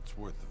planet's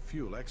worth of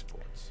fuel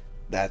exports.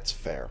 That's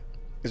fair.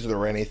 Is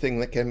there anything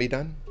that can be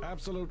done?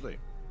 Absolutely.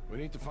 We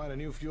need to find a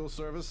new fuel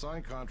service,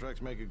 sign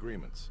contracts, make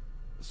agreements.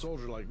 A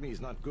soldier like me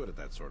is not good at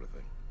that sort of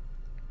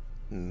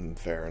thing.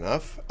 Fair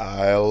enough.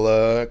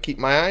 I'll keep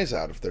my eyes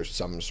out if there's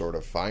some sort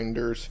of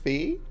finder's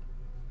fee.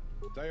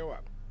 Tell you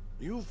what,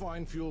 you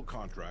find fuel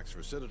contracts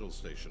for Citadel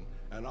Station,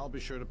 and I'll be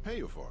sure to pay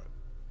you for it.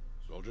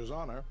 Soldier's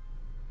honor.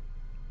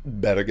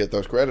 Better get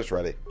those credits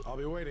ready. I'll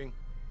be waiting.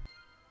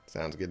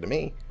 Sounds good to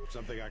me.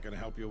 Something I can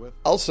help you with?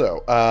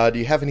 Also, do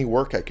you have any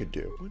work I could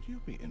do? Would you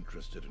be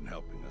interested in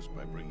helping us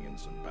by bringing in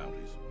some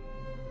bounties?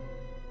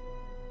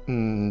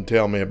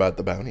 Tell me about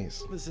the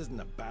bounties. This isn't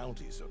a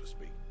bounty, so to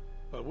speak.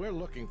 But we're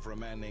looking for a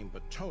man named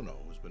Batono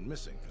who's been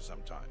missing for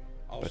some time.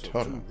 Also,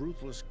 Batono. 2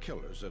 ruthless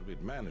killers that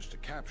we'd managed to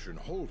capture and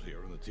hold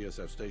here in the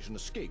TSF station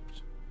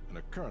escaped and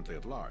are currently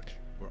at large.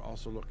 We're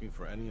also looking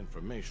for any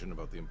information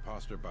about the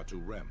imposter Batu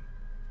Rem.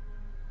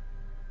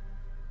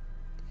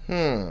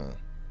 So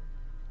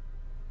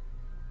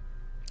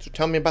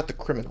tell me about the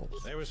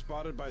criminals. They were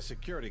spotted by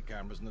security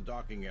cameras in the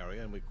docking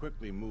area, and we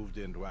quickly moved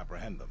in to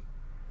apprehend them.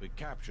 We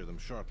captured them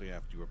shortly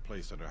after you were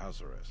placed under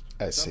house arrest.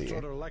 I see. Some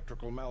sort of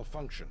electrical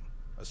malfunction.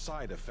 A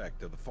side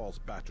effect of the false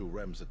Batu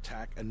Rem's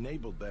attack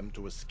enabled them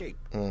to escape.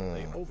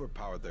 They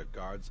overpowered their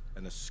guards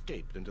and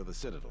escaped into the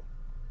Citadel.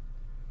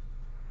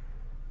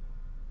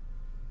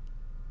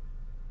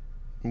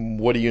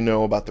 What do you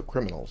know about the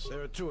criminals?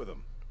 There are 2 of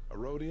them, a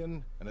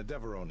Rhodian and a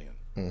Deveronian.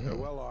 They're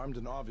well armed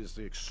and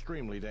obviously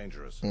extremely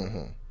dangerous.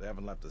 They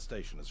haven't left the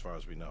station as far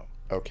as we know.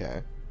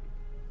 Okay.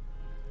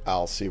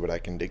 I'll see what I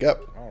can dig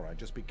up. All right,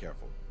 just be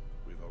careful.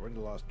 We've already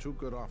lost 2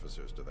 good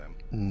officers to them.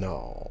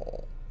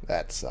 No.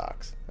 That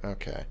sucks.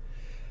 Okay.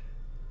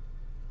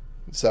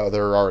 So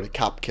they're already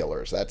cop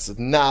killers. That's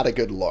not a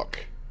good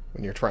look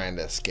when you're trying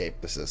to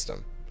escape the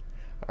system.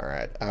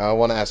 Alright. I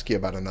want to ask you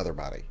about another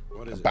body.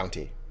 What is it?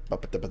 Bounty.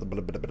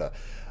 Batono.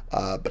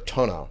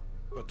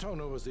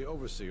 Batono was the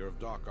overseer of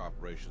dock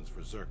operations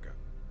for Czerka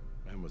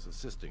and was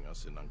assisting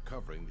us in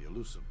uncovering the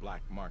elusive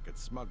black market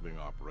smuggling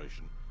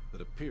operation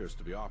that appears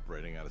to be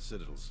operating at a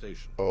Citadel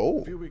station.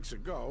 Oh. A few weeks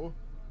ago,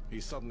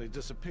 he suddenly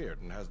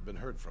disappeared and hasn't been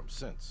heard from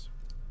since.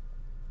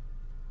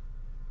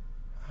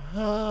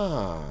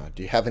 Do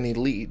you have any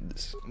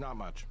leads? Not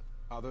much,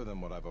 other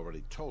than what I've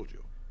already told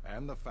you,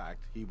 and the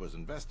fact he was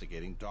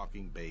investigating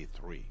Docking Bay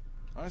 3.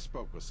 I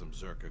spoke with some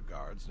Czerka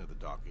guards near the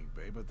docking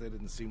bay, but they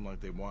didn't seem like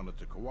they wanted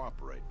to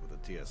cooperate with a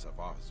TSF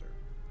officer.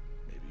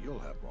 Maybe you'll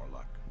have more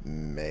luck.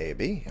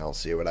 Maybe. I'll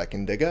see what I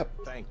can dig up.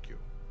 Thank you.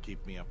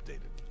 Keep me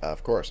updated.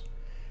 Of course.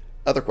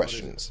 Other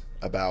questions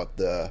about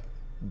the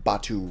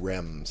Batu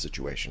Rem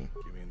situation?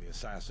 You mean the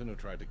assassin who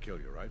tried to kill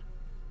you, right?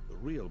 The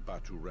real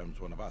Batu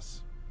Rem's one of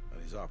us, and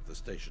he's off the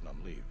station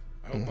on leave.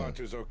 I hope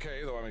Batu's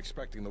okay, though I'm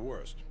expecting the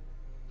worst.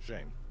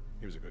 Shame.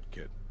 He was a good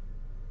kid.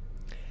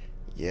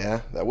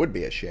 Yeah, that would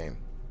be a shame.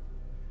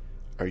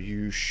 Are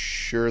you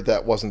sure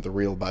that wasn't the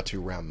real Batu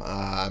Rem?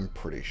 I'm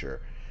pretty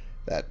sure.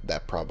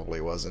 That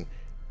probably wasn't.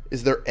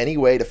 Is there any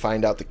way to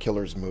find out the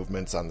killer's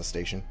movements on the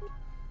station?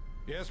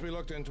 Yes, we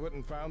looked into it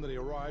and found that he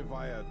arrived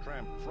via a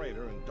tramp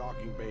freighter in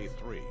docking bay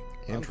 3.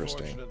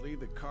 Interesting. Unfortunately,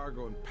 the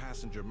cargo and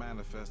passenger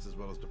manifest as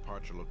well as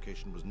departure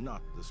location was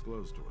not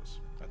disclosed to us.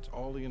 That's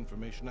all the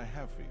information I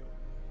have for you.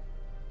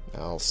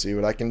 I'll see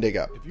what I can dig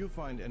up. If you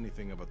find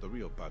anything about the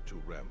real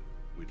Batu Rem,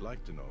 we'd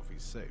like to know if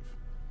he's safe.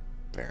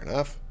 Fair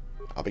enough.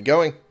 I'll be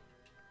going.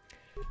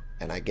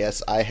 And I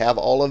guess I have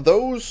all of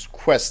those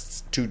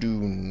quests to do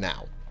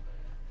now.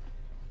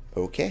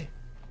 Okay.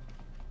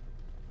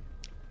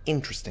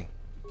 Interesting.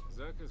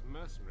 Czerka's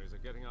mercenaries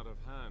are getting out of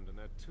hand, and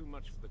they're too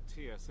much for the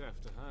TSF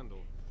to handle.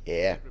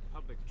 Yeah.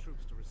 Republic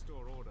troops to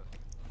restore order.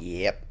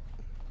 Yep.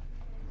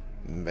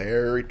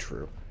 Very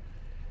true.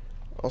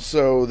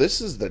 Also,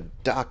 this is the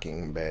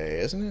docking bay,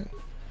 isn't it?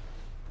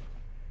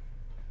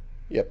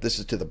 Yep, this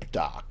is to the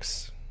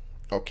docks.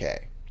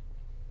 Okay.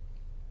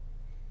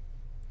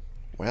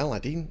 Well, I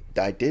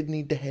did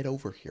need to head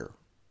over here.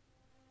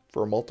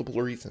 For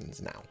multiple reasons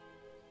now.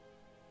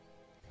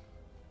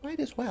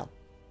 Might as well.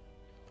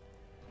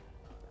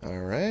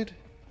 Alright.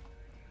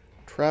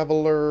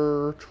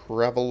 Traveler.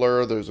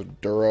 There's a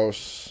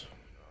Duros.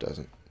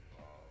 Doesn't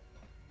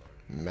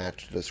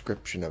match the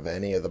description of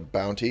any of the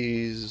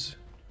bounties.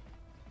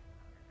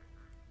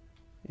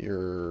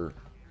 Yeah,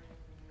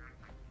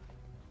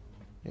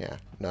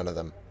 none of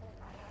them.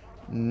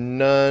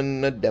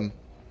 None of them.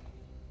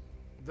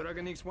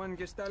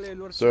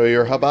 So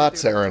you're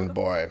Habat's errand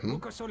boy, hmm?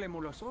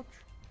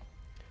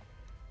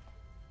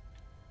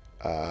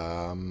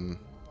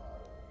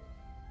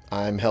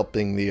 I'm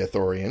helping the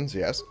Ithorians,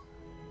 yes.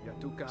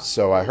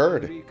 So I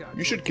heard.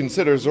 You should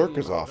consider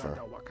Czerka's offer.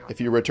 If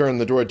you return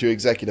the droid to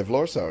Executive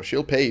Lorso,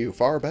 she'll pay you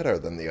far better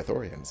than the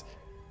Ithorians.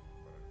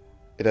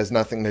 It has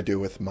nothing to do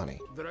with money.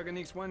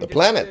 The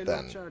planet,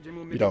 then.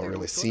 You don't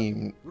really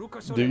think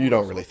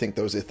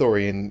those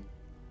Ithorian...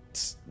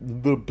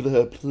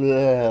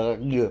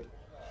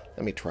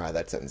 Let me try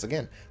that sentence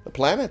again. The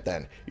planet,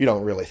 then. You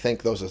don't really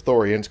think those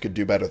Ithorians could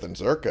do better than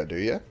Czerka, do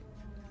you?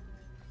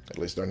 At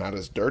least they're not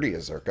as dirty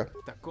as Czerka.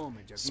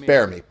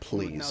 Spare me,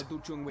 please.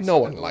 No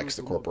one likes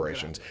the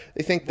corporations.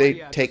 They think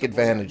they take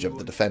advantage of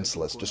the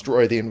defenseless,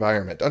 destroy the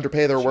environment,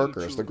 underpay their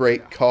workers, the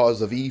great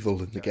cause of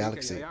evil in the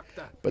galaxy.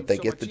 But they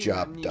get the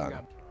job done.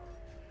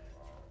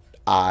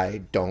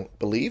 I don't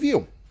believe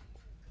you.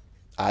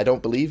 I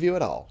don't believe you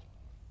at all.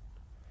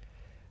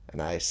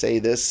 And I say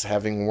this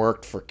having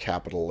worked for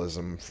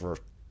capitalism for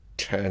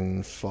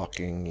 10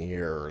 fucking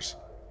years.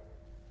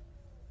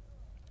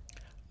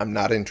 I'm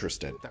not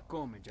interested.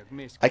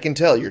 I can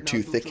tell you're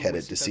too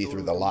thick-headed to see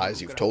through the lies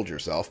you've told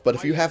yourself, but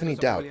if you have any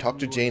doubt, talk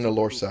to Jane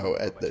Alorso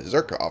at the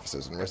Czerka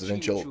offices in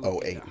Residential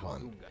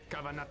 081.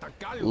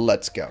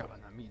 Let's go.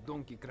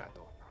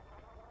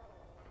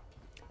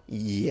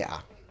 Yeah.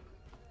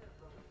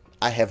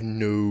 I have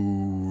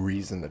no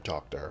reason to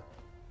talk to her.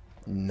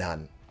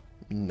 None.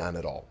 None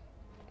at all.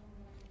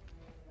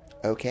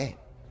 Okay.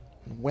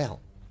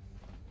 Well.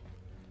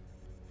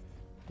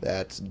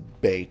 That's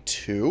Bay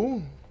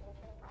 2.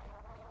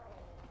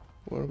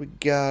 What do we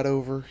got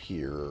over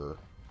here?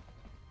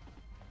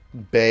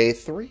 Bay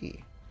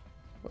 3.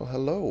 Well,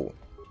 hello.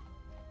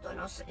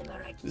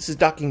 This is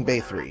Docking Bay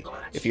 3.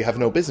 If you have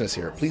no business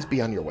here, please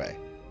be on your way.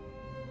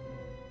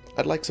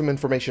 I'd like some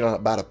information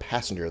about a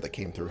passenger that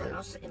came through here.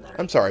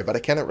 I'm sorry, but I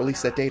cannot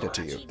release that data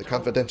to you. The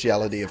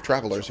confidentiality of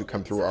travelers who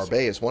come through our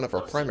bay is one of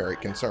our primary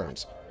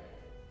concerns.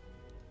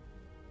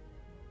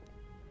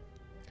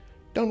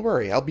 Don't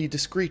worry, I'll be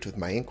discreet with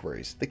my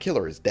inquiries. The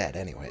killer is dead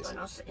anyways.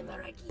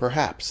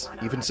 Perhaps.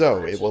 Even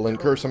so, it will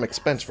incur some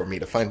expense for me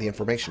to find the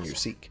information you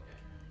seek.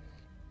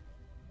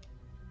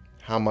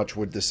 How much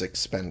would this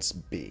expense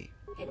be?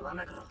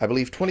 I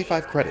believe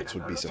 25 credits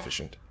would be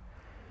sufficient.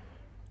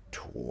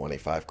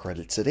 25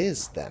 credits it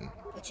is, then.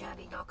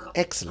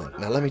 Excellent.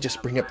 Now let me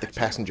just bring up the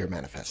passenger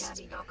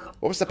manifest.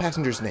 What was the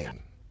passenger's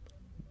name?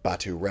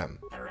 Batu Rem.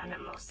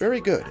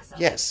 Very good.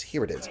 Yes,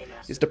 here it is.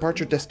 His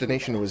departure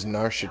destination was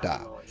Nar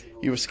Shaddaa.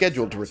 He was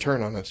scheduled to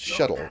return on a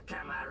shuttle.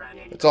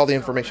 That's all the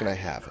information I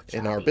have.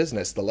 In our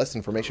business, the less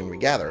information we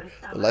gather,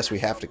 the less we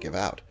have to give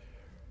out.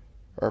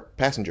 Our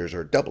passengers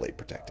are doubly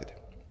protected.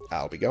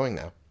 I'll be going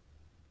now.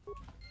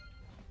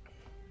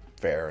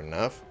 Fair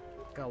enough.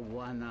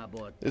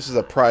 This is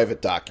a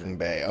private docking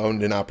bay,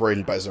 owned and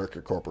operated by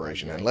Czerka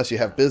Corporation. Unless you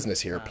have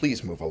business here,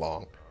 please move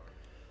along.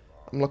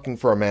 I'm looking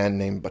for a man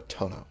named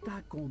Batono.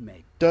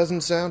 Doesn't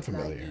sound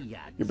familiar.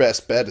 Your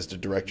best bet is to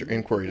direct your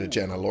inquiry to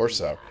Jenna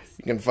Lorso.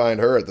 You can find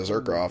her at the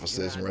Czerka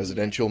offices in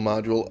Residential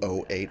Module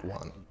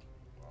 081.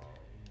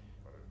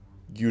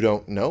 You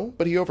don't know,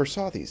 but he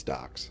oversaw these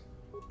docks.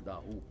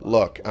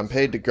 Look, I'm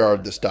paid to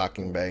guard this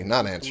docking bay,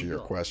 not answer your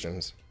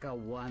questions.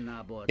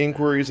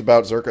 Inquiries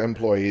about Czerka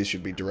employees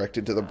should be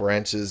directed to the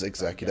branch's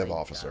executive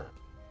officer.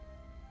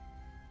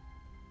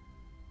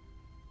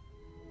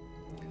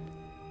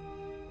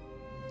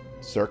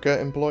 Czerka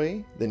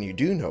employee? Then you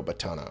do know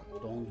Batono.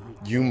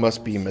 You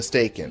must be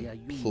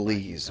mistaken.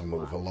 Please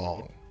move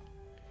along.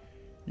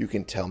 You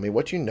can tell me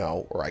what you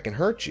know, or I can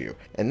hurt you,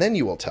 and then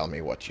you will tell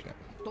me what you know.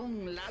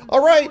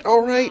 Alright,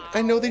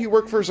 I know that you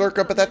work for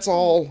Czerka, but that's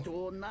all.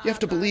 You have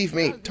to believe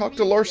me. Talk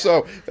to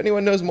Lorso. If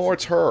anyone knows more,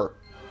 it's her.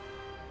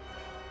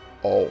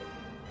 Oh.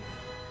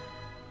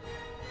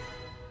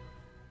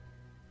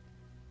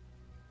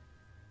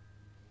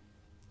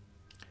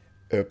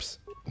 Oops.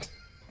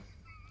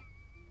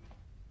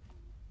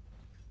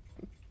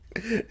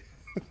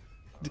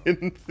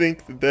 Didn't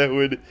think that that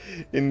would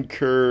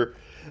incur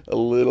a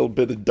little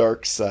bit of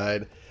dark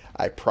side.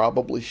 I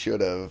probably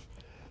should have.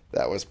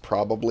 That was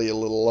probably a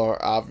little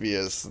more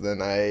obvious than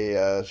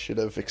I should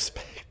have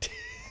expected.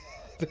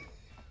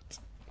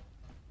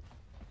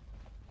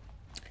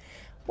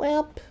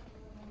 Welp.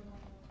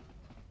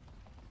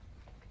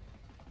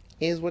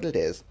 Is what it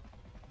is.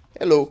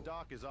 Hello. This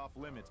dock is off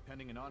limits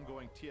pending an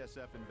ongoing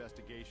TSF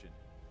investigation.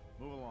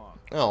 Move along.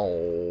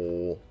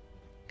 Oh.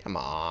 Come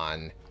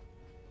on.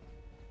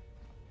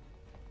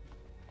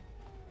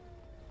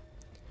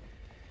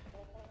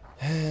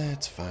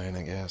 It's fine,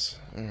 I guess.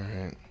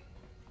 Alright.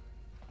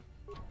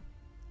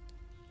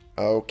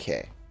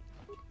 Okay.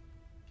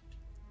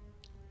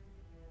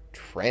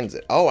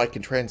 Transit. Oh, I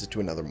can transit to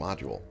another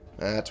module.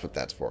 That's what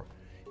that's for.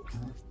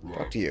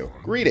 Talk to you.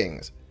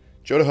 Greetings.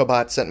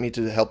 Jodahobot sent me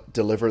to help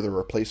deliver the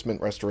replacement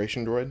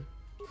restoration droid.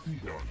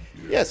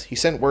 Yes, he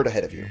sent word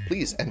ahead of you.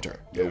 Please enter.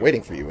 They're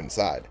waiting for you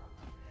inside.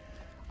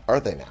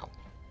 Are they now?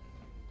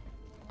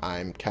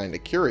 I'm kind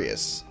of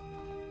curious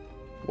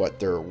what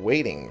they're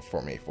waiting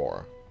for me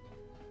for.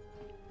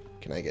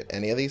 Can I get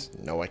any of these?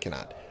 No, I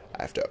cannot.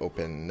 I have to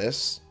open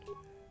this.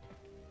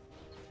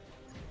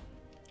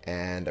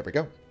 And there we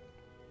go.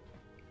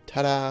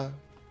 Ta-da!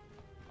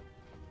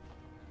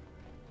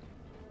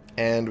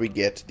 And we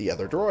get the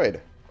other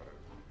droid.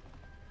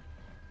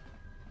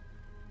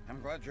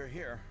 I'm glad you're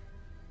here.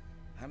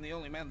 I'm the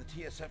only man the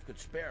TSF could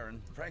spare,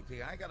 and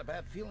frankly, I got a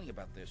bad feeling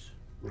about this.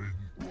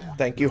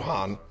 Thank you,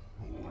 Han.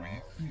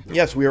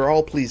 Yes, we are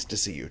all pleased to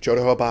see you.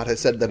 Jodahobot has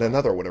said that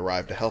another would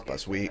arrive to help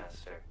us.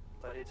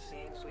 But it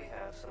seems we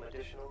have some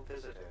additional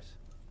visitors.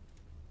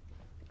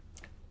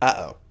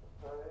 Uh-oh.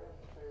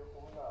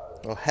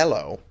 Well,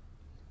 hello.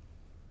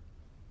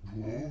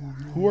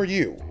 Who are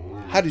you?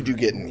 How did you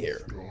get in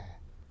here?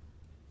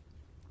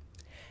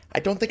 I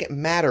don't think it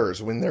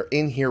matters when they're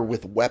in here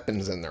with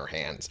weapons in their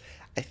hands.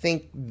 I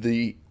think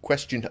the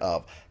question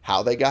of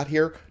how they got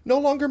here no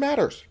longer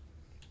matters.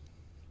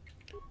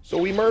 So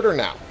we murder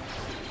now.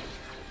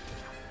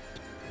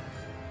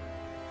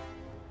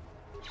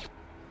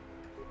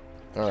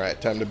 Alright,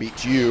 time to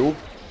beat you.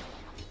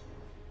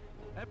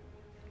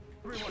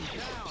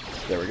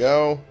 There we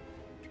go.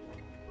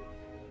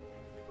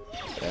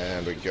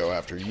 And we go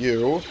after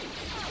you.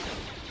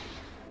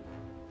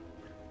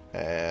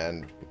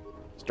 And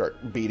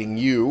start beating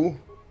you.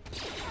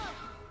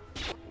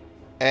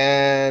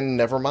 And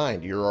never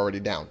mind, you're already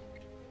down.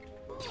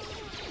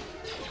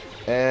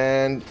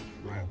 And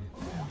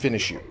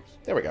finish you.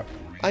 There we go.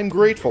 I'm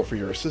grateful for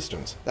your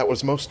assistance. That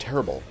was most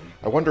terrible.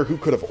 I wonder who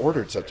could have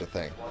ordered such a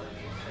thing.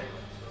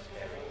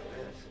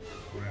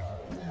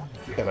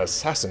 An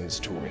assassin's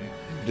tool.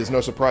 It is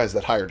no surprise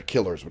that hired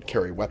killers would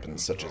carry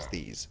weapons such as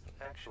these.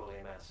 Actually,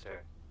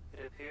 Master,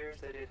 it appears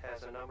that it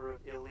has a number of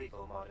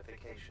illegal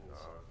modifications.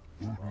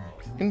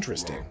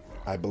 Interesting.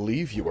 I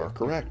believe you are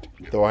correct,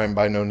 though I am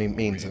by no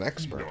means an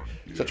expert.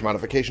 Such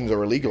modifications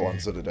are illegal on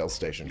Citadel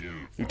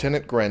Station.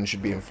 Lieutenant Gren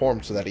should be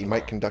informed so that he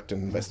might conduct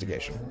an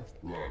investigation.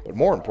 But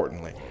more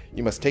importantly,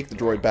 you must take the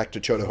droid back to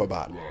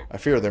Jodahobot. I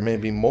fear there may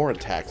be more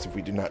attacks if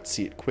we do not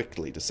see it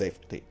quickly to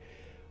safety.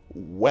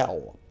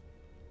 Well,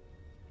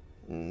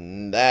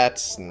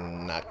 that's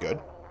not good.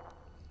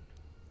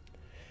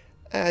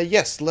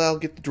 Yes, I'll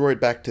get the droid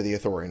back to the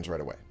Ithorians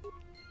right away.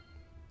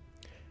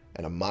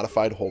 And a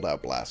modified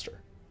holdout blaster.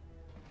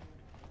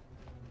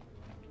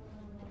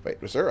 Wait,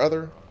 was there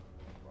other...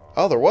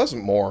 Oh, there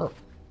wasn't more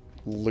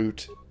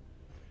loot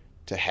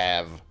to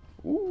have.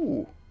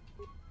 Ooh.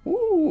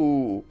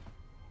 Ooh.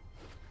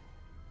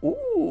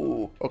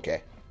 Ooh.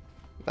 Okay.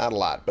 Not a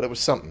lot, but it was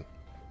something.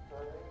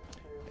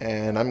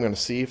 And I'm going to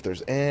see if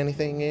there's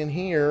anything in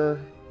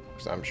here.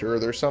 Because I'm sure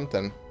there's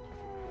something.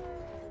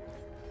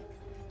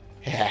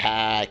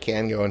 Haha, I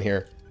can go in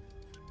here.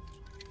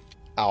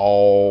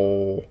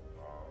 Oh.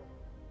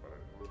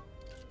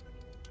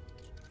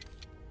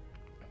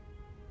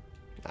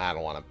 I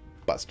don't want to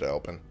bust it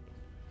open.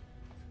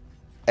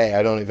 A,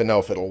 I don't even know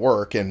if it'll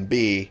work, and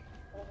B,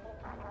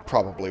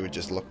 probably would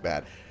just look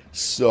bad.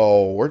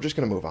 So, we're just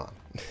going to move on.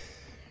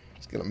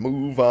 Just going to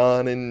move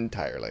on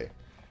entirely.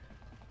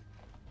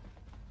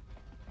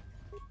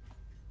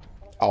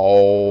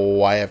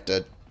 Oh, I have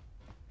to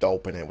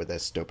open it with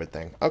this stupid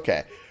thing.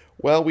 Okay.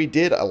 Well, we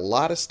did a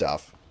lot of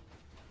stuff.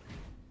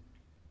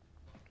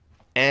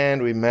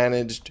 And we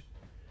managed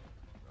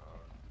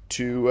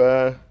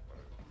to,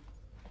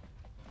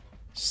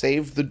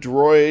 save the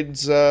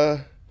droid's,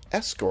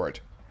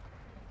 escort.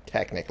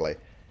 Technically.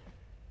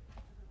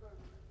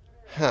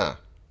 Huh.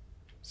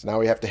 So now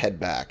we have to head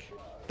back.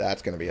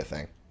 That's going to be a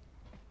thing.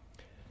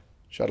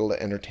 Shuttle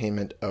to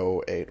Entertainment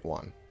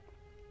 081.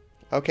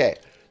 Okay.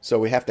 So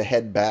we have to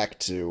head back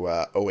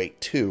to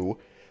 082.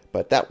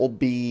 But that will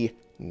be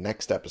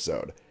next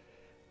episode.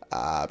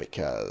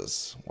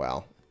 Because,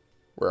 well,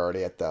 We're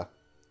already at the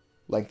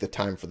length of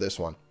time for this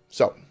one.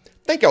 So,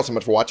 thank you all so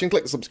much for watching.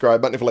 Click the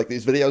subscribe button if you like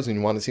these videos and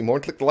you want to see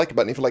more. Click the like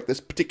button if you like this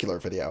particular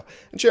video.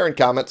 And share and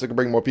comment so we can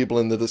bring more people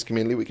into this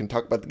community. We can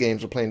talk about the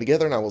games we're playing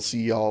together, and I will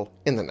see y'all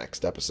in the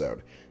next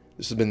episode.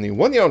 This has been the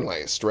one and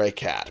only Stray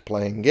Cat,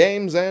 playing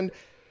games and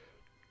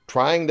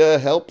trying to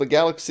help the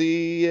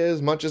galaxy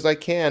as much as I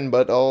can,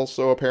 but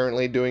also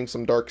apparently doing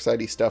some dark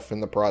sidey stuff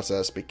in the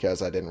process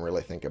because I didn't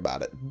really think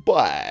about it.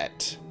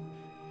 But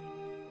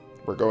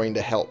we're going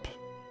to help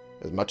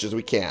as much as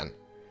we can,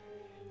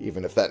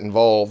 even if that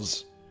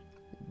involves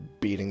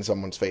beating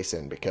someone's face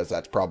in, because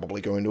that's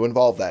probably going to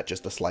involve that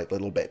just a slight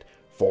little bit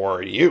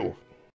for you.